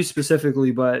not you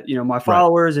specifically, but my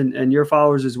followers and your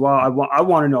followers as well. I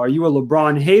want to know, are you a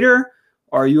LeBron hater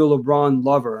or are you a LeBron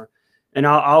lover? And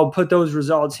I'll put those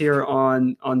results here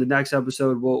on the next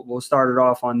episode. We'll start it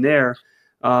off on there.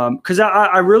 Cause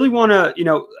I really want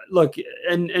to, look,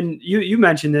 and you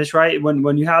mentioned this, right?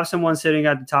 When you have someone sitting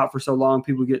at the top for so long,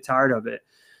 people get tired of it.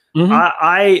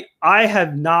 Mm-hmm. I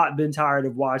have not been tired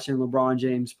of watching LeBron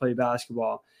James play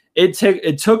basketball.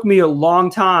 It took me a long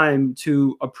time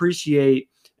to appreciate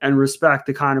and respect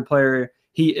the kind of player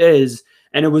he is.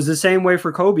 And it was the same way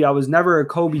for Kobe. I was never a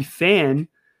Kobe fan,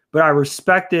 but I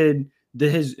respected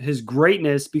his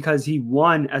greatness because he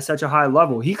won at such a high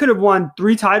level. He could have won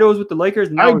 3 titles with the Lakers,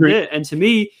 and that was it. And to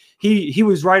me, he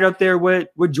was right up there with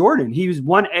Jordan. He was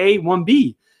 1A,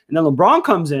 1B. And then LeBron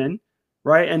comes in,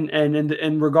 right? And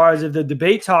in regards of the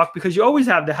debate talk, because you always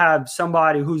have to have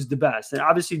somebody who's the best. And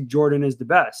obviously Jordan is the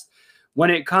best. When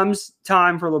it comes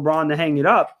time for LeBron to hang it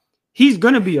up, he's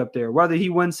going to be up there, whether he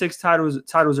wins 6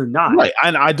 titles or not. Right,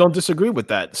 and I don't disagree with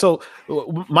that. So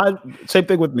my same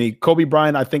thing with me, Kobe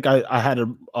Bryant. I think I had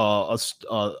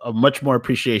a much more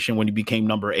appreciation when he became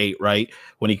number 8, right?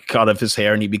 When he cut off his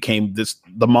hair and he became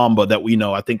the Mamba that we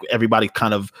know. I think everybody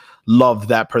kind of loved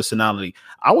that personality.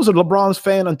 I was a LeBron's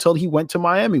fan until he went to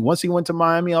Miami. Once he went to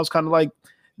Miami, I was kind of like,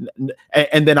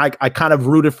 and then I kind of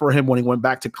rooted for him when he went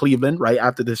back to Cleveland, right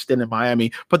after this stint in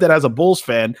Miami. But then as a Bulls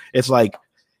fan, it's like,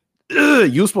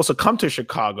 you were supposed to come to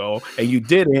Chicago and you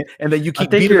didn't, and then you keep.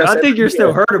 I think you're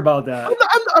still hurt about that.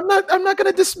 I'm not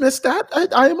going to dismiss that.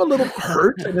 I am a little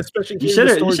hurt, and especially you should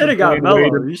have got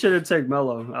Melo. You should have taken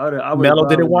Melo. Melo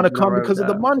didn't want to come because of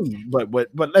the money,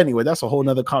 but anyway, that's a whole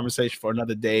nother conversation for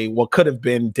another day. What could have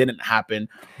been didn't happen,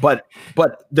 but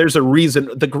there's a reason.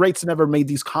 The greats never made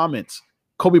these comments.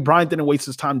 Kobe Bryant didn't waste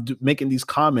his time making these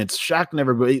comments. Shaq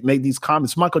never made these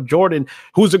comments. Michael Jordan,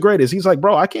 who's the greatest? He's like,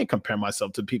 bro, I can't compare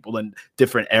myself to people in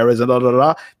different eras and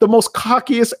The most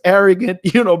cockiest, arrogant,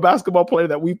 basketball player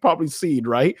that we've probably seen,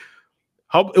 right?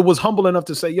 It was humble enough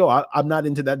to say, yo, I'm not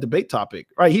into that debate topic,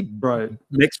 right? He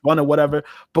makes fun of whatever,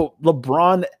 but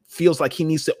LeBron feels like he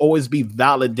needs to always be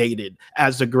validated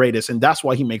as the greatest, and that's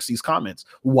why he makes these comments.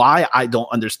 Why? I don't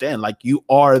understand. Like, you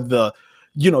are the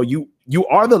you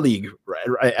are the league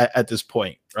right at this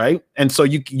point, right? And so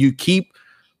you keep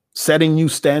setting new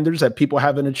standards that people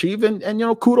haven't achieved,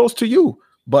 and kudos to you.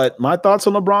 But my thoughts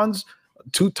on LeBron's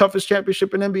 2 toughest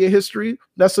championship in NBA history,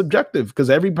 that's subjective, because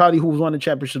everybody who's won a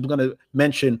championship is going to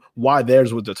mention why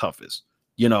theirs was the toughest.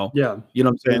 Yeah. You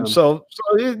know what I'm saying? Yeah. So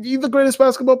you're the greatest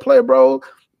basketball player, bro,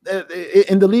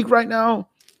 in the league right now.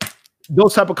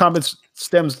 Those type of comments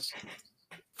stems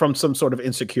from some sort of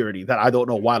insecurity that I don't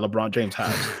know why LeBron James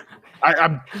has.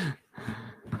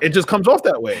 It just comes off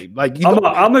that way. Like, I'm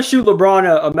gonna shoot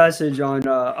LeBron a message on.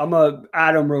 I'm gonna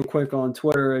add him real quick on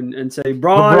Twitter and say,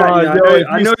 LeBron,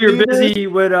 I know you're busy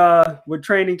with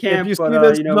training camp. If you see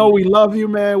this, we love you,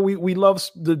 man. We love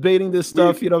debating this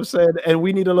stuff. You know what I'm saying? And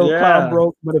we need a little clown,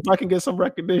 bro. But if I can get some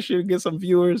recognition, get some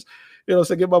viewers, so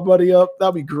get my buddy up,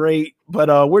 that'd be great.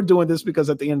 But we're doing this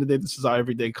because at the end of the day, this is our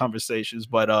everyday conversations.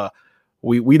 But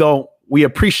we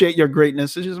appreciate your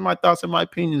greatness. It's just my thoughts and my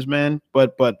opinions, man.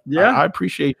 But yeah, I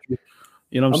appreciate you.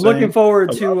 I'm looking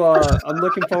forward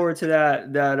to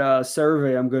that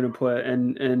survey I'm going to put,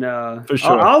 and for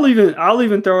sure. I'll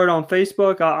even throw it on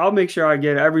Facebook. I'll make sure I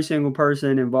get every single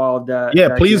person involved.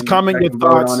 Please comment your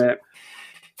thoughts on it.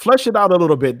 Flesh it out a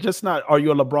little bit. Just not, are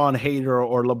you a LeBron hater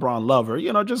or LeBron lover?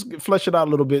 Just flesh it out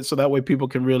a little bit so that way people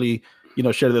can really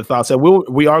share their thoughts. And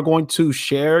we are going to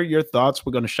share your thoughts.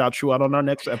 We're going to shout you out on our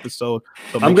next episode.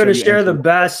 So I'm going to share the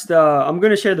best. I'm going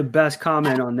to share the best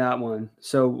comment on that one.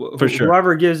 So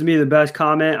whoever gives me the best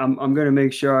comment, I'm going to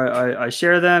make sure I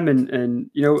share them,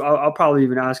 and I'll probably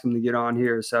even ask them to get on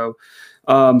here. So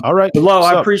all right, Lo,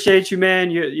 I appreciate you, man.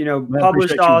 You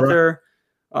published author.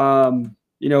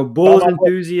 Bulls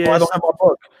enthusiast.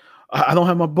 I don't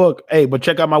have my book. Hey, but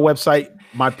check out my website.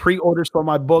 My pre-orders for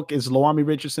my book is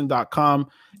loamirichardson.com.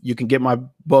 You can get my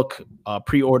book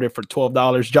pre-ordered for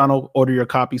 $12. John, order your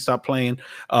copy. Stop playing.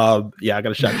 I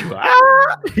gotta shout you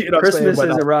out. Christmas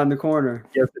is around the corner.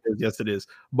 Yes, it is.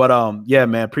 But yeah,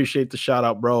 man, appreciate the shout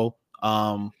out, bro.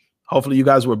 Hopefully you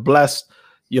guys were blessed.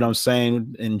 You know what I'm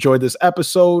saying? Enjoy this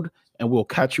episode, and we'll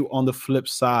catch you on the flip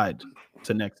side.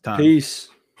 Till next time. Peace.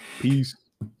 Peace.